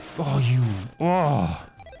 You... Oh, you... Oh.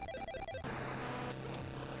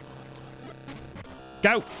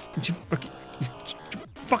 Go.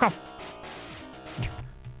 Fuck off.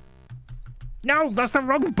 No, that's the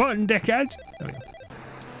wrong button, dickhead. There we go.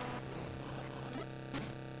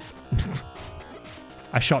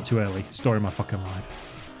 I shot too early. Story of my fucking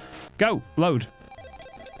life. Go. Load.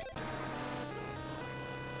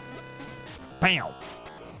 Pow.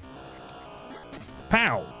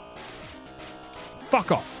 Pow.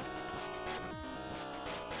 Fuck off.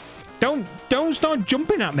 Don't start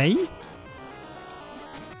jumping at me.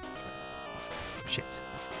 Shit.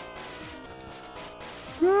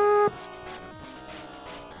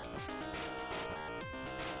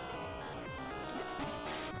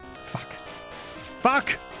 Fuck.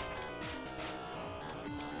 Fuck!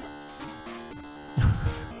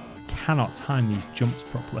 Cannot time these jumps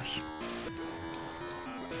properly.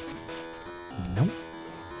 Nope.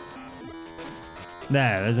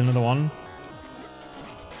 There's another one.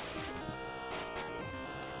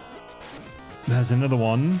 There's another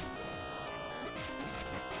one.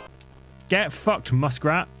 Get fucked,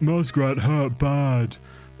 Muskrat. Muskrat hurt bad.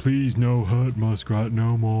 Please no hurt Muskrat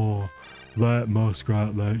no more. Let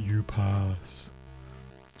Muskrat let you pass.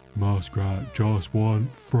 Muskrat just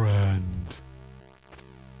want friend.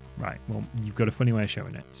 Right, well, you've got a funny way of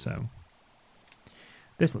showing it, so...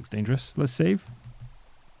 This looks dangerous. Let's save.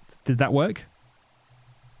 Did that work?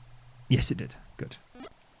 Yes, it did. Good.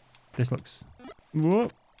 This looks... Whoa.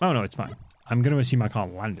 Oh, no, it's fine. I'm going to assume I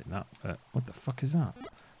can't land in that, but what the fuck is that?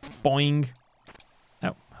 Boing.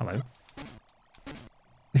 Oh, hello.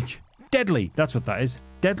 Deadly. That's what that is.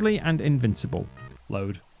 Deadly and invincible.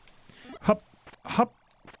 Load. Hop. Hop.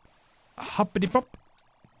 Hoppity pop.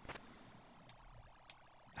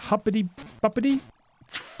 Hoppity boppity.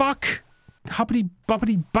 Fuck. Hoppity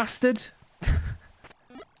boppity bastard.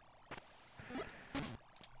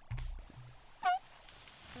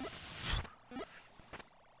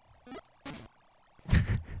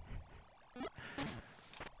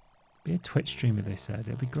 Be a Twitch streamer, they said.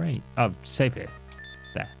 It'll be great. Oh, save it.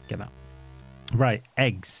 There, get that. Right,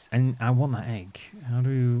 eggs. And I want that egg. How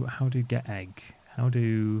do get egg? How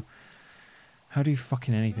do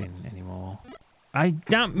fucking anything anymore?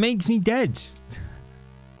 That makes me dead.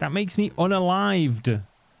 That makes me unalived.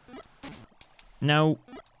 No.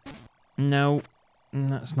 No.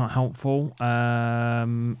 That's not helpful.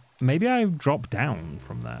 Maybe I drop down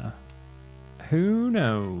from there. Who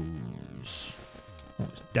knows? Well,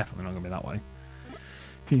 it's definitely not going to be that way.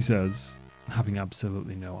 He says, having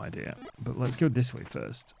absolutely no idea. But let's go this way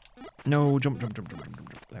first. No, jump.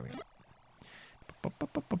 There we go.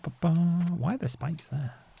 Why are there spikes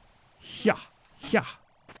there? Yeah.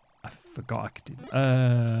 I forgot I could do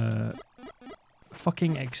that.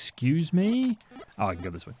 Fucking excuse me? Oh, I can go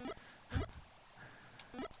this way.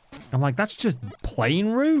 I'm like, that's just plain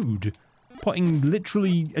rude. Putting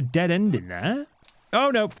literally a dead end in there. Oh,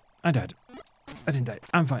 no. I died. I didn't die.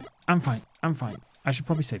 I'm fine. I'm fine. I'm fine. I should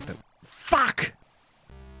probably save though. Fuck!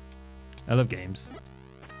 I love games.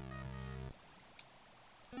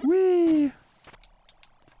 Whee!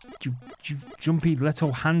 You jumpy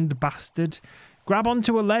little hand bastard. Grab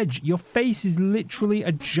onto a ledge. Your face is literally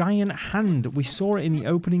a giant hand. We saw it in the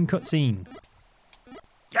opening cutscene.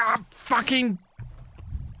 Ah, fucking...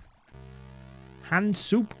 Hand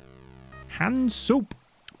soup. Hand soup.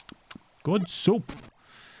 Good soup.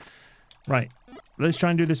 Right. Let's try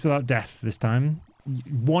and do this without death this time.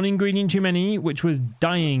 One ingredient too many, which was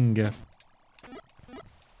dying.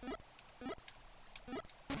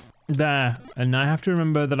 There. And I have to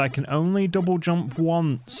remember that I can only double jump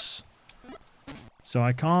once. So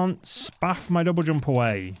I can't spaff my double jump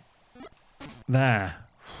away. There.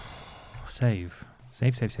 Save.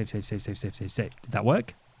 Save, save, save, save, save, save, save, save, save. Did that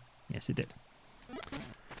work? Yes, it did.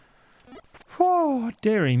 Oh,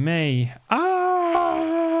 dearie me.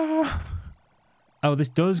 Ah! Oh, this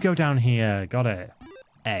does go down here. Got it.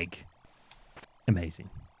 Egg. Amazing.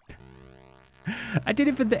 I did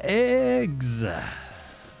it for the eggs.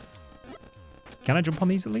 Can I jump on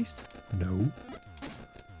these at least? No.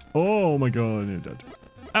 Oh my god, I'm dead.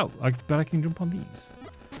 Oh, but I can jump on these.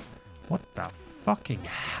 What the fucking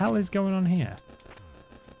hell is going on here?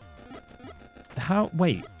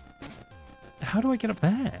 Wait. How do I get up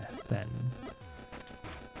there, then?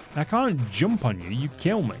 I can't jump on you, you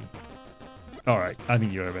kill me. Alright, I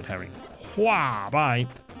think you're a red herring. Wah, bye.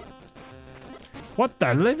 What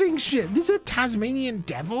the living shit? This is a Tasmanian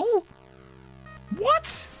devil?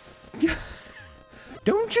 What?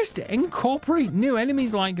 Don't just incorporate new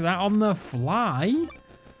enemies like that on the fly.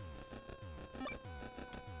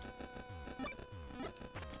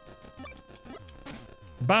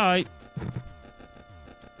 Bye.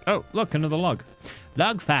 Oh, look, another log.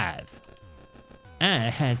 Log 5. I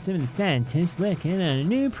had some of the scientists working on a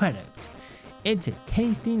new product. It's a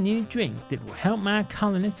tasty new drink that will help my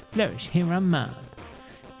colonists flourish here on Mars.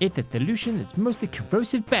 It's a solution that's mostly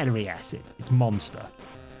corrosive battery acid. It's Monster.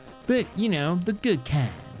 But, you know, the good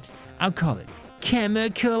kind. I'll call it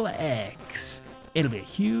Chemical X. It'll be a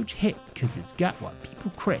huge hit because it's got what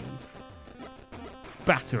people crave.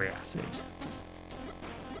 Battery acid.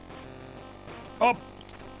 Oh!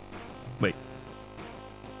 Wait.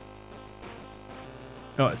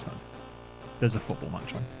 Oh, it's fine. There's a football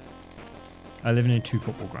match on. I live in 2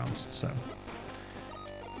 football grounds, so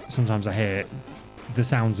sometimes I hear the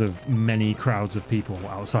sounds of many crowds of people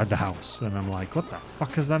outside the house, and I'm like, what the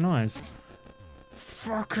fuck is that noise?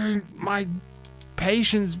 Fucking my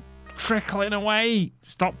patience trickling away.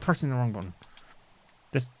 Stop pressing the wrong button.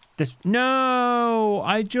 No,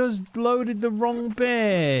 I just loaded the wrong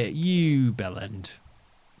bit. You bellend.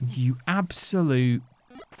 You absolute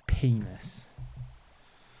penis.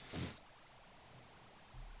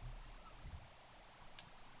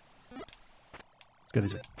 Let's go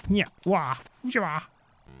this way. Yeah. Wah. Wah.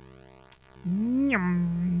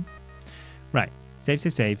 Right. Save,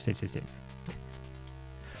 save, save, save, save, save.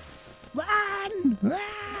 Run!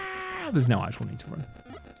 Ah! There's no actual need to run.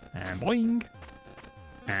 And boing.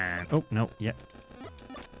 And oh no, yep.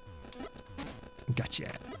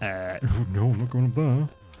 Gotcha. No, I'm not going up there.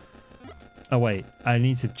 Oh wait, I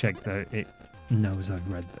need to check that it knows I've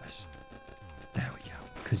read this. There we go.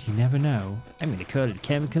 Because you never know. I'm going to call it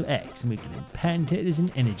Chemical X and we can patent it as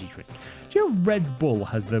an energy drink. Do you know Red Bull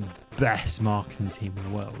has the best marketing team in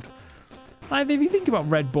the world? Like, if you think about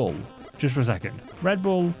Red Bull, just for a second. Red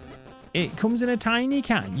Bull, it comes in a tiny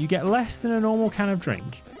can. You get less than a normal can of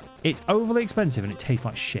drink. It's overly expensive and it tastes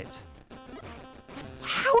like shit.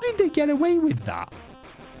 How did they get away with that?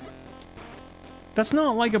 That's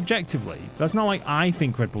not like objectively. That's not like I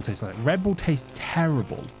think Red Bull tastes like. Red Bull tastes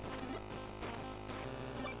terrible.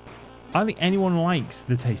 I don't think anyone likes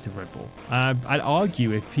the taste of Red Bull. I'd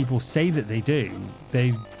argue if people say that they do,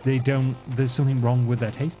 they don't. There's something wrong with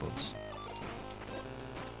their taste buds.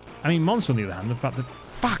 I mean, Monster on the other hand, the fact that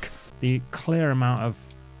the clear amount of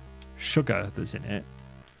sugar that's in it.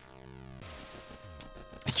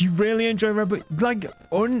 You really enjoy Red Bull?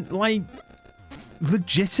 Like,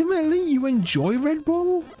 legitimately, you enjoy Red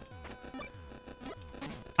Bull?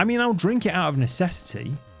 I mean, I'll drink it out of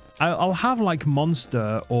necessity. I'll have like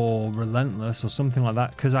Monster or Relentless or something like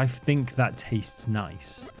that because I think that tastes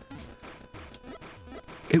nice.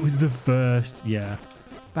 It was the first, yeah.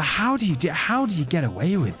 But how do you get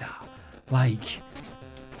away with that? Like,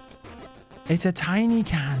 it's a tiny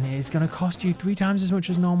can. It's going to cost you 3 times as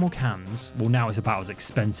much as normal cans. Well, now it's about as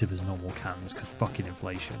expensive as normal cans because fucking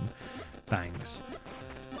inflation. Thanks.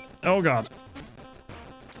 Oh, God.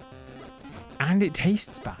 And it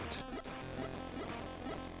tastes bad.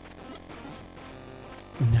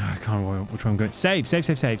 No, I can't remember which one I'm going. Save. There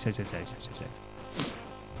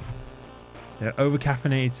are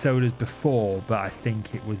over-caffeinated sodas before, but I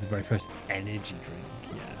think it was the very first energy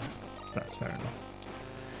drink. Yeah, that's fair enough.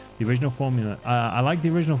 The original formula. I like the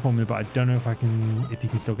original formula, but I don't know if you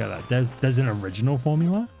can still get that. There's an original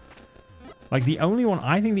formula. Like the only one,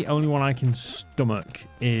 I think the only one I can stomach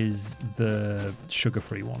is the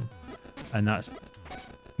sugar-free one. And that's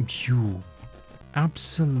you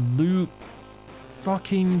absolute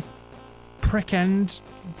fucking prick end.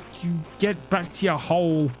 You get back to your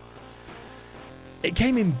hole. It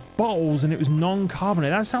came in bottles and it was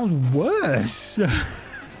non-carbonated. That sounds worse.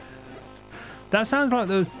 That sounds like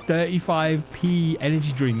those 35p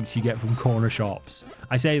energy drinks you get from corner shops.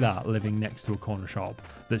 I say that living next to a corner shop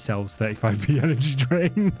that sells 35p energy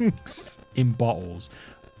drinks in bottles.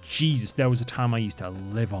 Jesus, there was a time I used to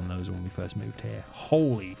live on those when we first moved here.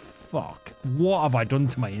 Holy fuck. What have I done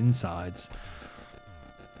to my insides?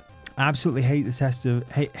 I absolutely hate the test of...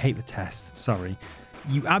 Hate the test, sorry.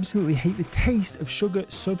 You absolutely hate the taste of sugar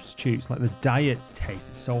substitutes, like the diet taste.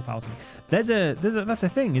 It's so foul to me. That's a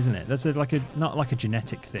thing, isn't it? That's not like a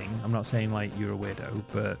genetic thing. I'm not saying like you're a weirdo,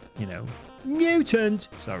 but you know, mutant.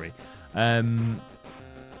 Sorry.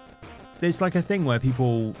 There's like a thing where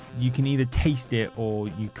people, you can either taste it or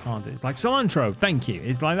you can't. It's like cilantro. Thank you.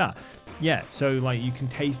 It's like that. Yeah. So like you can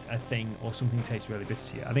taste a thing or something tastes really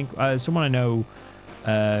bitter. I think someone I know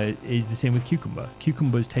is the same with cucumber.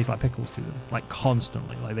 Cucumbers taste like pickles to them, like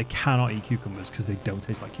constantly. Like they cannot eat cucumbers because they don't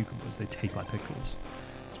taste like cucumbers. They taste like pickles.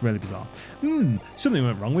 It's really bizarre. Something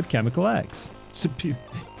went wrong with Chemical X.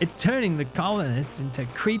 It's turning the colonists into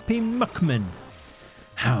creepy muckmen.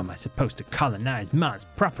 How am I supposed to colonize Mars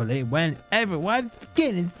properly when everyone's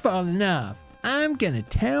skin is falling off? I'm gonna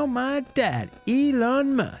tell my dad,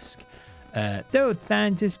 Elon Musk. Those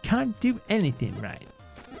scientists can't do anything right.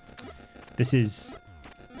 This is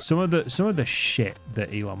some of the shit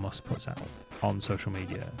that Elon Musk puts out on social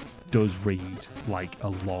media does read like a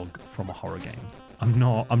log from a horror game. I'm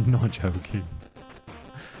not joking.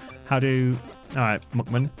 Alright,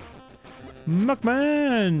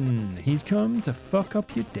 Muckman, he's come to fuck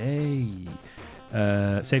up your day.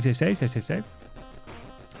 Save.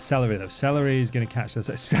 Celery though. Celery is gonna catch those.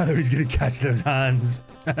 Celery's gonna catch those hands.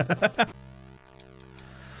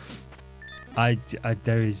 I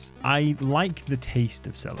like the taste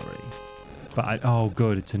of celery, but oh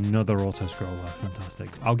good, it's another auto scroller. Fantastic.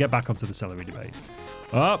 I'll get back onto the celery debate.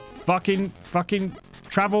 Oh, fucking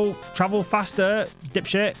travel faster,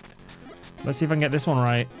 dipshit. Let's see if I can get this one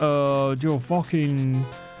right. You're fucking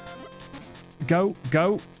go.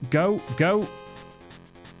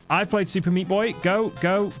 I played Super Meat Boy. Go.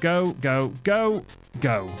 Gone.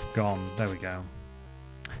 There we go.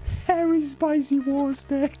 Hairy spicy war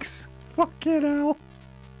sticks. Fucking hell.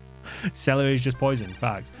 Celery is just poison. In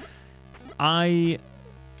fact, I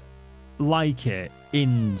like it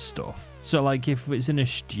in stuff. So, like, if it's in a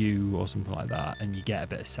stew or something like that and you get a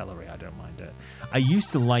bit of celery, I don't mind it. I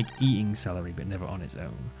used to like eating celery, but never on its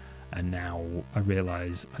own. And now I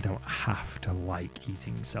realise I don't have to like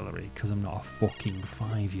eating celery because I'm not a fucking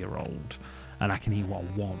 5-year-old and I can eat what I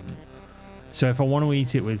want. So if I want to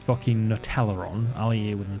eat it with fucking Nutella on, I'll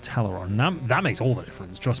eat it with Nutella on. That makes all the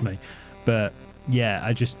difference, trust me. But yeah,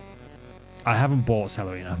 I haven't bought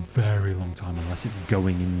celery in a very long time unless it's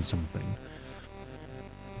going in something.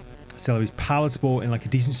 Celery's palatable in like a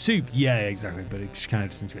decent soup. Yeah, exactly. But it just kind of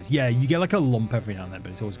disintegrates. Yeah, you get like a lump every now and then,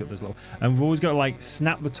 but it's always got those little. And we've always got to like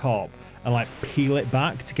snap the top and like peel it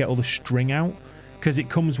back to get all the string out because it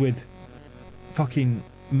comes with fucking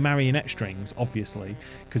marionette strings, obviously,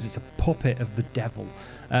 because it's a puppet of the devil.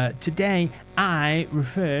 Today, I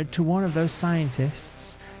referred to one of those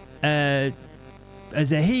scientists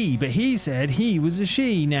as a he, but he said he was a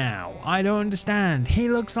she now. I don't understand. He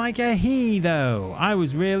looks like a he, though. I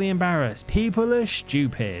was really embarrassed. People are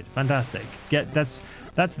stupid. Fantastic. That's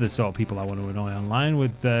the sort of people I want to annoy online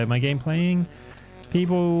with my game playing.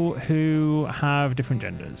 People who have different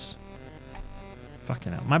genders.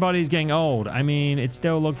 Fucking hell. My body's getting old. I mean, it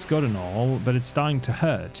still looks good and all, but it's starting to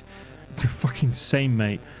hurt. It's fucking same,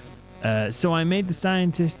 mate. So I made the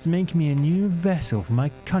scientists make me a new vessel for my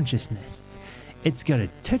consciousness. It's got a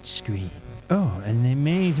touchscreen. Oh, and they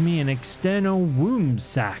made me an external womb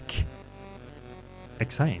sac.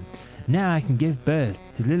 Exciting. Now I can give birth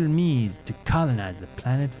to little me's to colonize the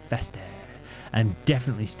planet faster. I'm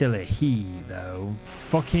definitely still a he, though.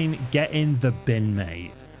 Fucking get in the bin,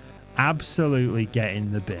 mate. Absolutely get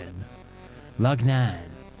in the bin. Log 9.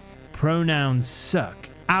 Pronouns suck.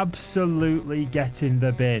 Absolutely get in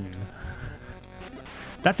the bin.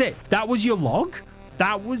 That's it. That was your log?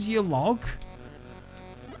 That was your log?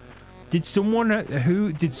 Did someone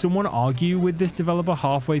argue with this developer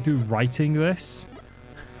halfway through writing this?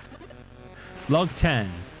 Log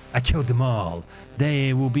 10. I killed them all.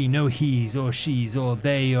 There will be no he's or she's or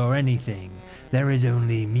they or anything. There is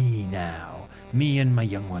only me now. Me and my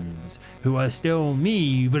young ones, who are still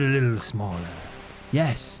me but a little smaller.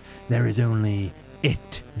 Yes, there is only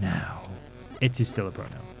it now. It is still a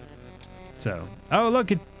pronoun. So, oh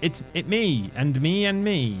look, it's me and me and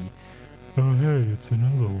me. Oh hey, it's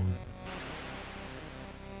another one.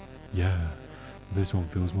 Yeah, this one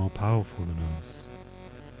feels more powerful than us.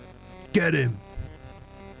 Get him!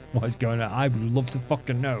 What is going on? I would love to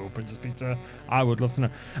fucking know, Princess Peter. I would love to know.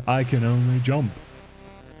 I can only jump.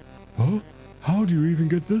 Huh? How do you even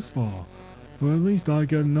get this far? Well, at least I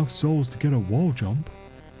get enough souls to get a wall jump.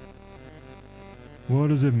 What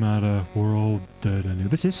does it matter? We're all dead anyway.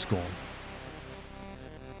 This is Scorn.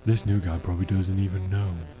 This new guy probably doesn't even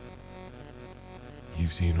know.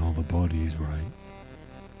 You've seen all the bodies, right?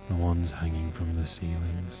 The ones hanging from the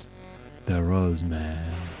ceilings. They're us,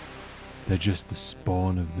 man. They're just the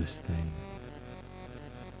spawn of this thing.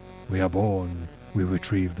 We are born, we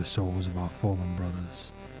retrieve the souls of our fallen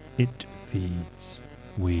brothers. It feeds,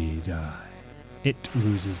 we die. It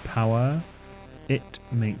loses power. It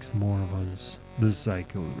makes more of us. The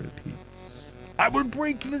cycle repeats. I will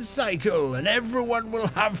break the cycle and everyone will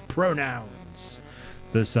have pronouns.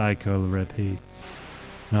 The cycle repeats.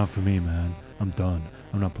 Not for me, man. I'm done.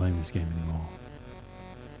 I'm not playing this game anymore.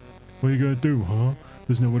 What are you gonna do, huh?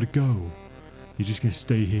 There's nowhere to go. You're just gonna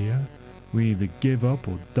stay here? We either give up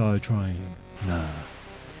or die trying. Nah.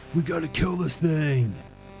 We gotta kill this thing.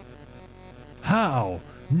 How?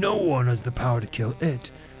 No one has the power to kill it.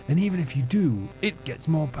 And even if you do, it gets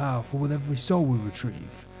more powerful with every soul we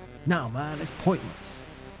retrieve. Now, man, it's pointless.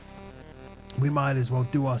 We might as well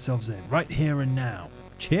do ourselves in, right here and now.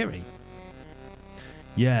 Cheery.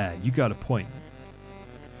 Yeah, you got a point.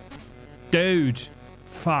 Dude.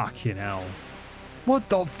 Fucking hell. What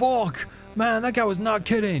the fuck? Man, that guy was not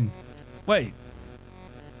kidding. Wait.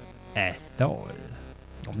 Ethel.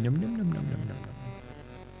 Nom, nom, nom, nom, nom, nom, nom.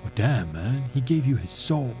 Oh, damn, man. He gave you his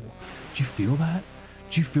soul. Did you feel that?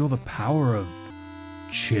 Did you feel the power of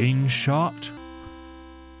chain shot?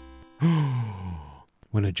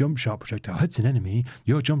 When a jump shot projectile hits an enemy,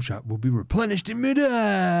 your jump shot will be replenished in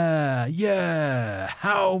midair. Yeah.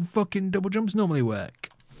 How fucking double jumps normally work.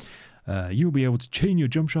 You'll be able to chain your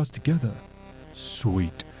jump shots together.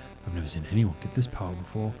 Sweet. I've never seen anyone get this power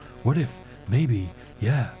before. What if, maybe,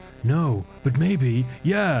 yeah, no, but maybe,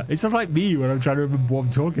 yeah. It sounds like me when I'm trying to remember what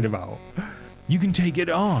I'm talking about. You can take it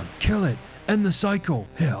on, kill it, end the cycle.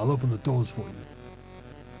 Here, I'll open the doors for you.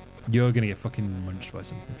 You're gonna get fucking munched by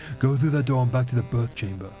something. Go through that door and back to the birth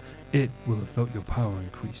chamber. It will have felt your power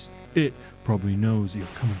increase. It probably knows that you're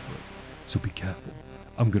coming for it. So be careful.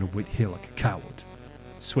 I'm gonna wait here like a coward.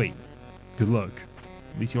 Sweet. Good luck.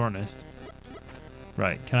 At least you're honest.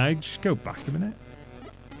 Right, can I just go back a minute?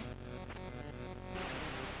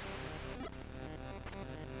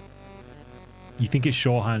 You think it's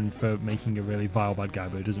shorthand for making a really vile bad guy,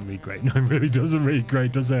 but it doesn't read great. No, it really doesn't read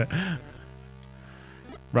great, does it?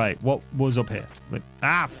 Right, what was up here? Like,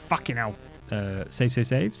 fucking hell. Save, save,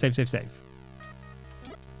 save. Save, save, save.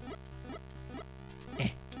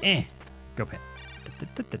 Go up here.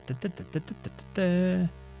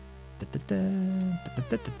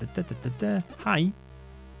 Hi.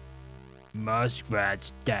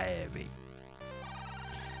 Muskrat's Diary.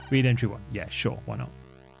 Read entry 1. Yeah, sure. Why not?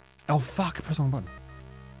 Oh, fuck. I pressed the wrong button.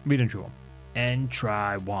 Read entry 1.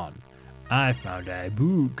 Entry 1. I found a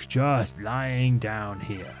book just lying down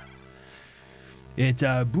here. It's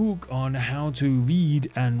a book on how to read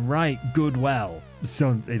and write good well.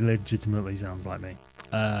 It legitimately sounds like me.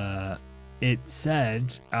 It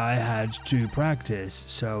said I had to practice,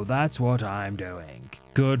 so that's what I'm doing.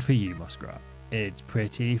 Good for you, Muskrat. It's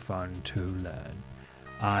pretty fun to learn.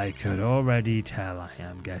 I could already tell I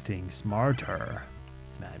am getting smarter.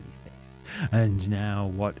 Smiley face. And now,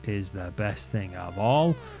 what is the best thing of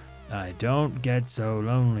all? I don't get so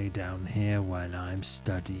lonely down here when I'm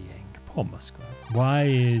studying. Poor Muskrat. Where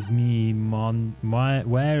is me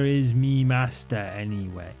master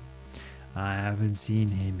anyway? I haven't seen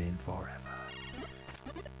him in forever.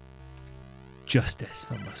 Justice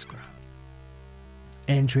for Muskrat.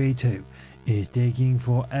 Entry 2 is taking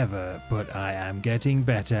forever, but I am getting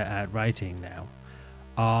better at writing now.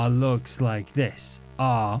 R looks like this.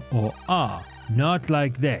 R or R, not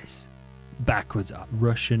like this. Backwards R,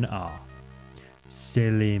 Russian R.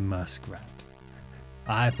 Silly Muskrat.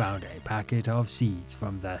 I found a packet of seeds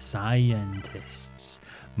from the scientists.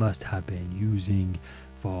 Must have been using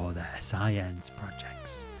for their science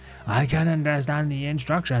projects. I can understand the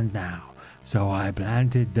instructions now, so I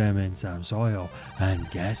planted them in some soil, and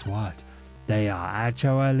guess what? They are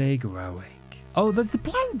actually growing. Oh, there's the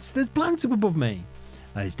plants. There's plants up above me.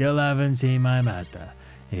 I still haven't seen my master.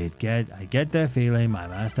 I get the feeling my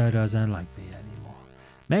master doesn't like me anymore.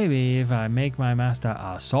 Maybe if I make my master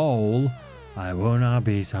a soul, I will not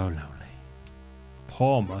be so lonely.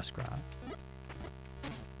 Poor muskrat.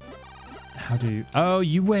 How do... Oh,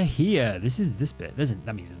 you were here. This is this bit.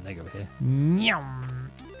 That means there's an egg over here. Meow.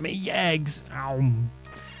 Me eggs. Ow.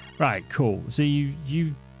 Right, cool. So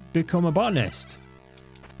you've become a botanist.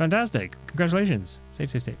 Fantastic. Congratulations. Save,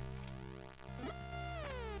 save, save.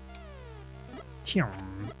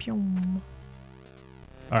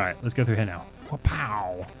 Alright, let's go through here now.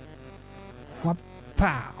 Wapow.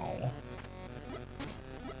 Wapow.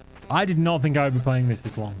 I did not think I would be playing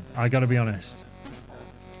this long. I gotta be honest.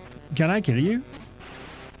 Can I kill you?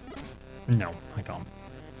 No, I can't.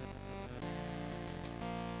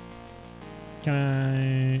 Can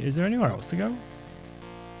I... Is there anywhere else to go?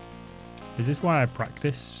 Is this why I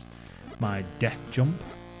practice my death jump?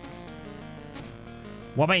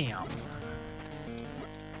 Wabam.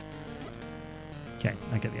 Okay,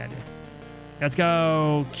 I get the idea. Let's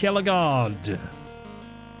go kill a god.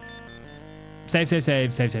 Save, save,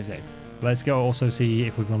 save, save, save, save. Let's go also see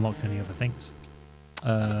if we've unlocked any other things.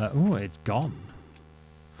 Oh, it's gone.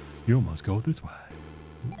 You must go this way.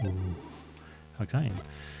 Ooh, how exciting.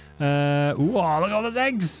 Ooh, oh, look at all those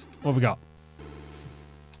eggs. What have we got?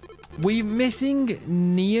 We're missing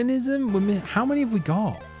neonism. How many have we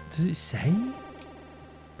got? Does it say?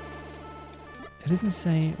 It doesn't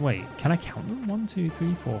say. Wait, can I count them? 1, 2,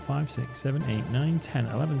 3, 4, 5, 6, 7, 8, 9, 10,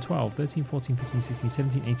 11, 12, 13, 14, 15, 16,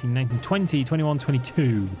 17, 18, 19, 20, 21,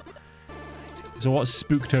 22. So what's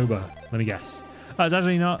Spooktober? Let me guess. Oh, it's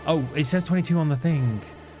actually not. Oh, it says 22 on the thing.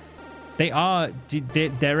 There are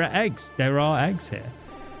eggs. There are eggs here.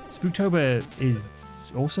 Spooktober is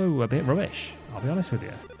also a bit rubbish. I'll be honest with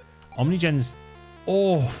you. Omnigen's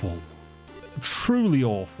awful. Truly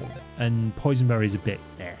awful. And Poisonberry's a bit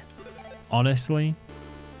there. Honestly,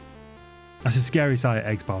 that's a scary sight.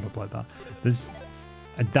 Eggs piled up like that.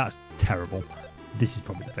 That's terrible. This is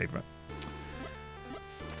probably the favourite.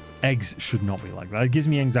 Eggs should not be like that. It gives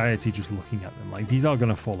me anxiety just looking at them. Like, these are going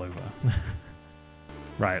to fall over.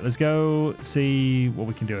 Right, let's go see what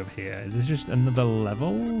we can do over here. Is this just another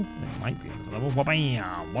level? It might be another level.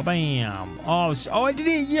 Wabam! Wabam! Oh, I did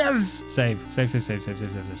it! Yes! Save. Save, save, save, save,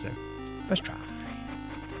 save, save, save, save. First try.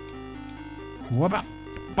 Wabam!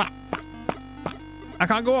 I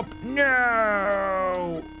can't go up.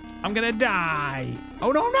 No! I'm gonna die.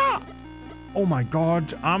 Oh, no, I'm not! Oh my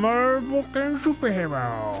god, I'm a fucking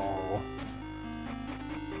superhero.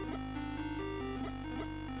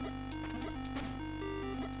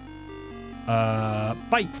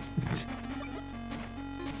 Bite.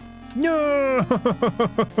 No!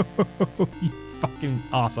 You fucking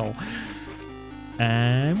arsehole.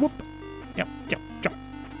 And whoop. Yep, yep, yep.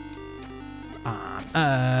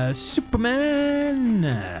 Superman.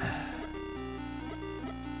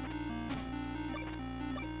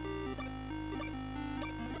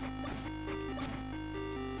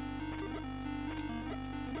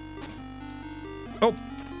 Oh,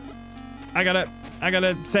 I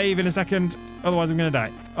gotta save in a second, otherwise I'm gonna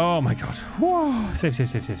die. Oh my god. Whoa. Save, save,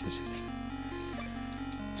 save, save, save, save, save.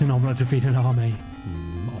 It's an omelette to feed an army.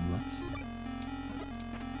 Omelettes.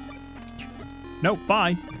 Nope,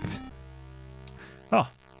 bye. Oh,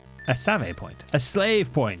 a save point. A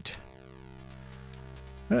slave point.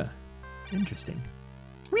 Huh. Interesting.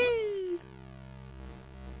 Whee!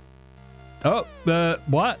 Oh,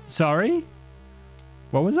 what? Sorry?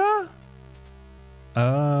 What was that?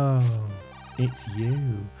 Oh, it's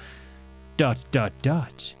you. ...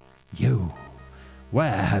 You.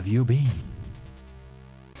 Where have you been?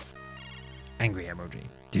 Angry emoji.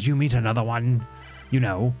 Did you meet another one? You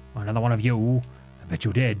know, another one of you. I bet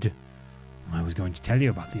you did. I was going to tell you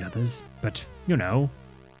about the others, but, you know,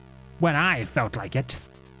 when I felt like it.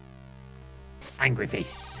 Angry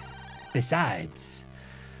face. Besides,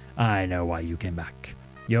 I know why you came back.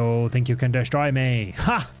 You think you can destroy me.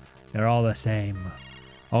 Ha! They're all the same.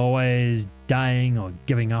 Always dying or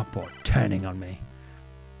giving up or turning on me.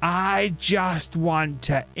 I just want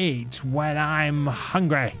to eat when I'm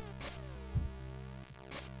hungry.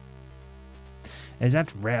 Is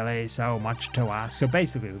that really so much to ask? So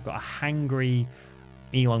basically, we've got a hangry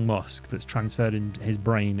Elon Musk that's transferred his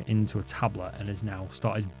brain into a tablet and has now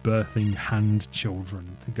started birthing hand children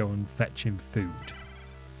to go and fetch him food.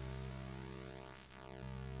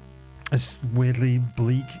 It's weirdly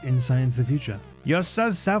bleak insight into the future. You're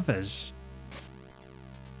so selfish.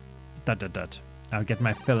 Dut, dut, dut. I'll get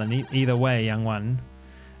my fill in either way, young one.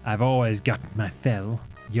 I've always got my fill.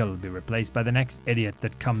 You'll be replaced by the next idiot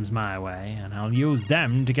that comes my way, and I'll use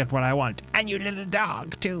them to get what I want. And you little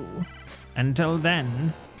dog, too. Until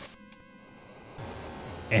then...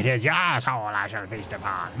 It is your soul I shall feast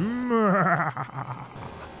upon.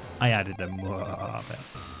 I added them.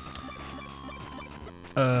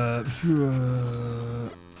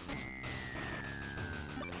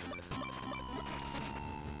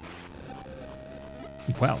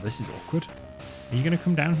 Well, this is awkward. Are you going to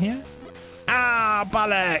come down here? Ah,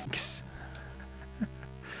 bollocks!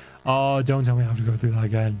 Oh, don't tell me I have to go through that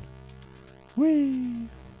again. Whee!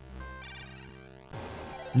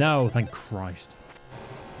 No, thank Christ.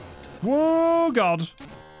 Whoa, God!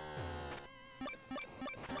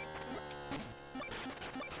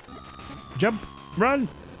 Jump! Run!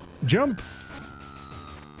 Jump!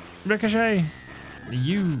 Ricochet!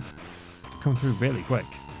 You come through really quick.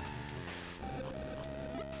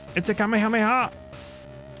 It's a Kamehameha!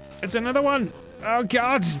 It's another one! Oh,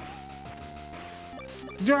 God!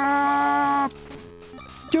 Jump!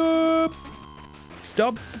 Jump!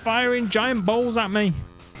 Stop firing giant balls at me!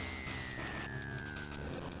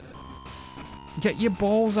 Get your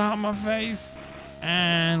balls out of my face!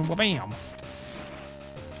 And wha-bam!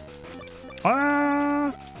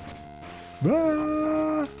 Ah!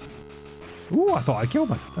 Ah! Ooh, I thought I killed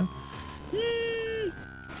myself then. Yee!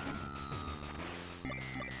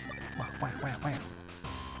 Wow.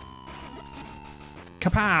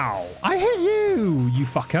 Kapow! I hit you, you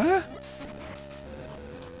fucker!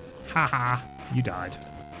 Haha, you died.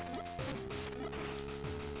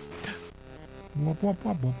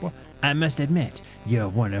 I must admit, you're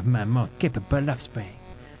one of my more capable offspring.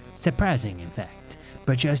 Surprising, in fact.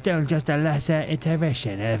 But you're still just a lesser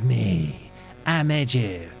iteration of me. I made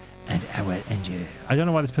you, and I will end you. I don't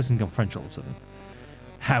know why this person's gone French all of a sudden.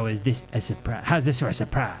 How is this a surprise? How's this for a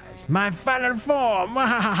surprise? My final form!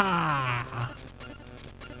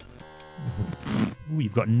 Ooh,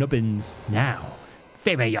 you've got nubbins. Now,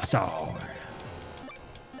 favor your soul.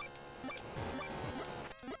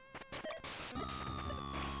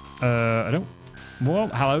 I don't. Whoa,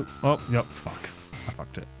 hello. Oh, yep, fuck. I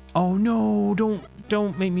fucked it. Oh no,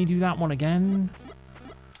 don't make me do that one again.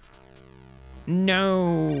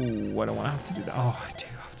 No, I don't want to have to do that. Oh, I do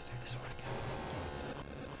have to do this one again.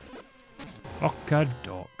 Fuck a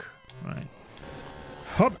duck. Right.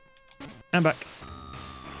 Hop. And back.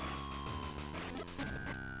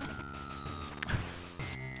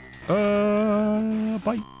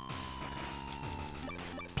 Bye.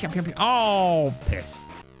 Oh, piss.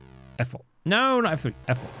 F4. No, not F3.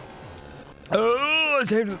 F4. Oh, I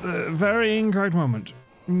saved at the very incorrect moment.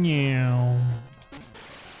 Meow.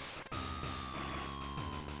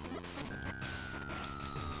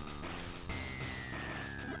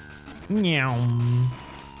 Meow.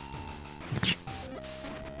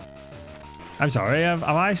 I'm sorry, have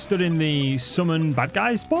I stood in the summon bad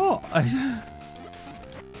guy spot?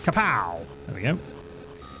 Kapow! There we go.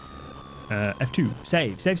 F2.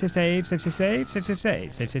 Save. Save.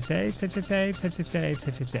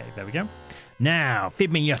 There we go. Now,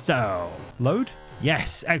 feed me your soul. Load?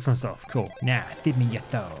 Yes. Excellent stuff. Cool. Now, feed me your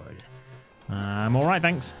soul. I'm alright,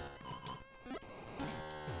 thanks.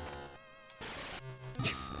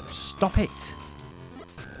 Stop it.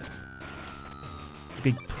 You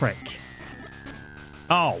big prick.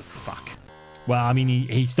 Oh, fuck. Well, I mean,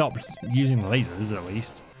 he stopped using the lasers, at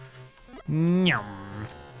least. Nyum.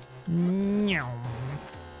 Nyum.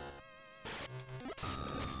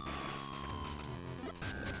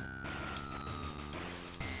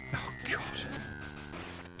 Oh, God.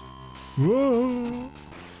 Whoa.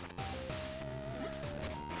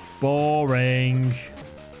 Boring.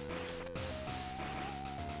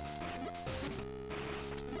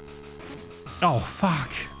 Oh,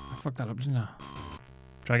 fuck. I fucked that up, didn't I?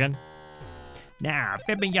 Try again. Now,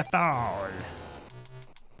 feed me your soul.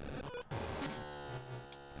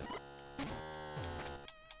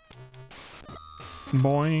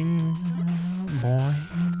 Boing.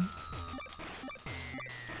 Boing.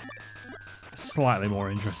 Slightly more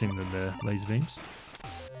interesting than the laser beams.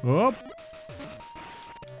 Whoop.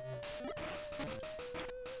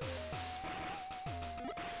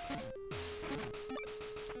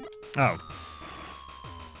 Oh.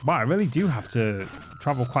 Wow, I really do have to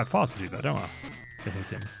travel quite far to do that, don't I? To hit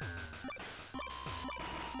him.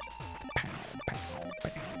 Pow, pow, pow,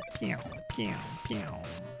 pew, pew, pew.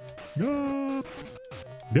 Yup.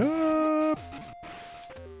 Yup.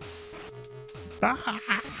 Ah.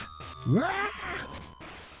 Ah.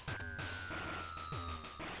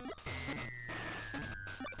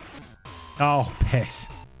 Oh, piss.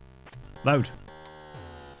 Load.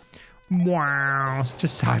 Wow, such a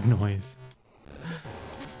sad noise.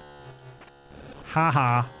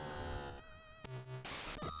 Haha.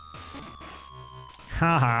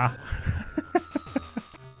 Haha.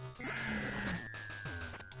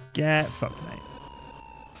 Get fucked, mate.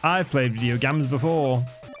 I've played video games before.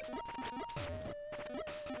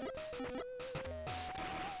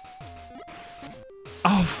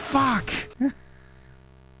 Oh, fuck.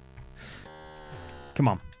 Come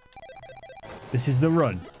on. This is the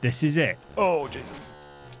run. This is it. Oh, Jesus.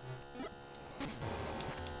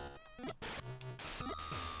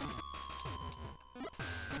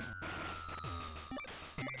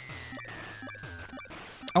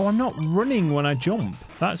 Oh, I'm not running when I jump.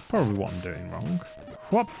 That's probably what I'm doing wrong.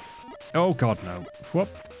 Whoop. Oh, God, no. Whoop.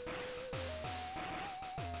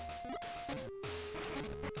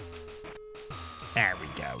 There we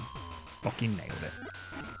go. Fucking nailed it.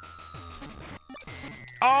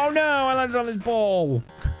 Oh, no, I landed on this ball.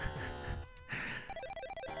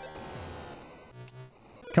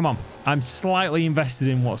 Come on. I'm slightly invested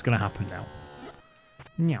in what's going to happen now.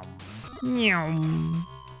 Meow. Meow.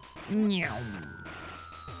 Meow.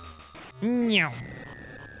 Meow.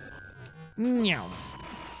 Meow.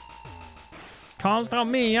 Can't stop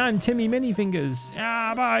me. I'm Timmy Minifingers.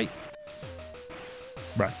 Ah, bye.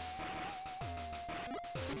 Right.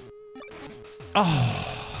 Oh.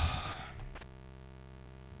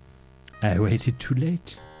 I waited too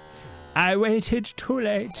late. I waited too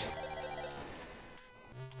late.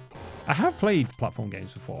 I have played platform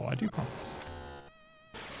games before, I do promise.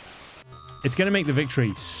 It's going to make the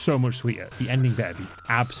victory so much sweeter. The ending better be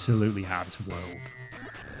absolutely out of this world.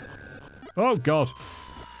 Oh, God.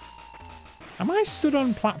 Am I stood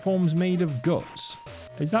on platforms made of guts?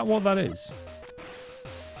 Is that what that is?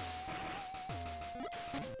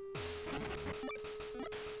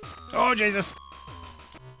 Oh, Jesus.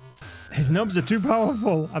 His nubs are too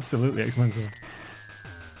powerful. Absolutely expensive.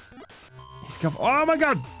 He's got... Oh, my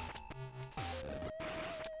God.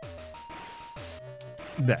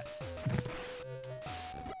 There.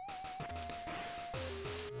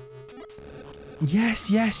 Yes,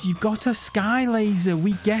 yes, you've got a sky laser.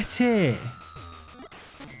 We get it.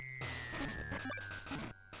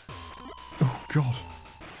 Oh, God.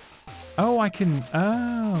 Oh, I can...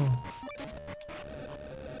 Oh.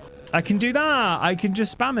 I can do that. I can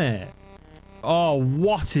just spam it. Oh,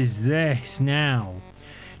 what is this now?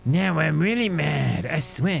 Now I'm really mad. I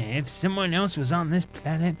swear, if someone else was on this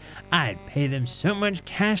planet, I'd pay them so much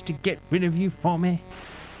cash to get rid of you for me.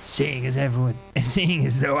 Seeing as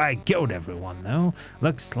though I killed everyone, though,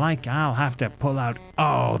 looks like I'll have to pull out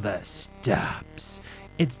all the stops.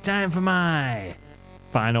 It's time for my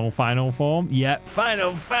final form. Yep,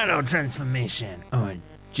 final transformation. Oh, and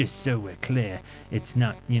just so we're clear, it's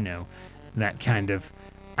not, you know, that kind of...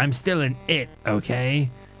 I'm still an it, okay?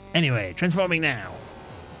 Anyway, transforming now.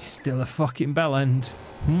 Still a fucking bellend.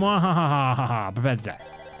 Mwahahaha. Prepare to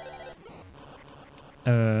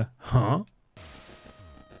die. Huh?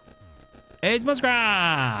 It's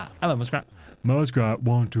Muskrat! Hello, Muskrat. Muskrat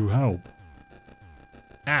want to help.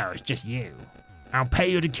 Oh, it's just you. I'll pay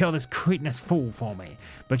you to kill this cretinous fool for me,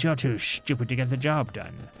 but you're too stupid to get the job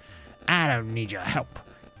done. I don't need your help.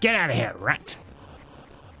 Get out of here, rat.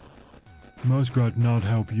 Muskrat not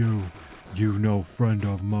help you. You no friend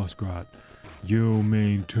of Muskrat. You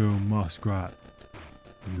mean to Muskrat.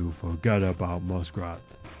 You forget about Muskrat.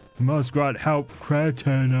 Muskrat help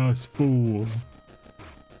cretinous fool.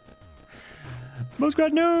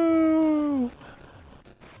 Muskrat, no!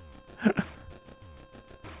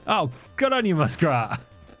 Oh, good on you, Muskrat.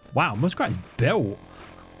 Wow, Muskrat's built.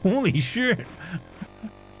 Holy shit.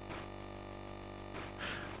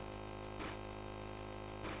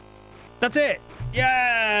 That's it.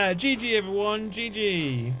 Yeah, GG everyone,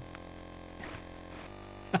 GG.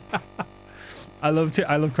 I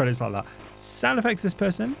love credits like that. Sound effects this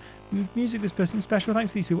person, music this person, special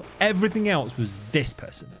thanks to these people. Everything else was this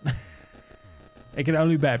person. It could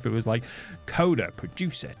only be better if it was like coder,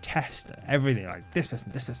 producer, tester, everything like this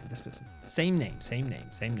person, this person, this person. Same name.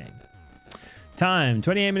 Time,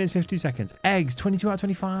 28 minutes, 52 seconds. Eggs, 22 out of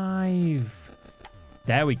 25.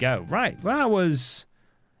 There we go. Right, well, that was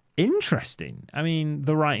interesting. I mean,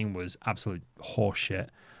 the writing was absolute horseshit.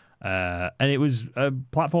 And it was a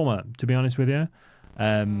platformer, to be honest with you.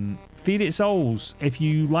 Feed It Souls. If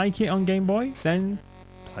you like it on Game Boy, then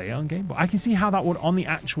play it on Game Boy. I can see how that would, on the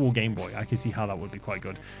actual Game Boy, I can see how that would be quite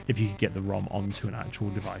good if you could get the ROM onto an actual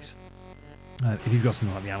device. If you've got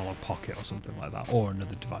something like the Analog Pocket or something like that, or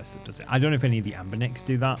another device that does it. I don't know if any of the Ambernicks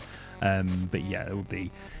do that, but yeah, it would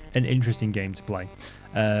be an interesting game to play.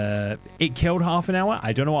 It killed half an hour.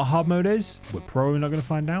 I don't know what hard mode is. We're probably not going to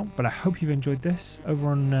find out, but I hope you've enjoyed this over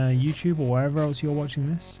on YouTube or wherever else you're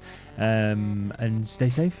watching this. And stay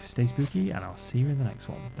safe, stay spooky, and I'll see you in the next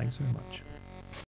one. Thanks very much.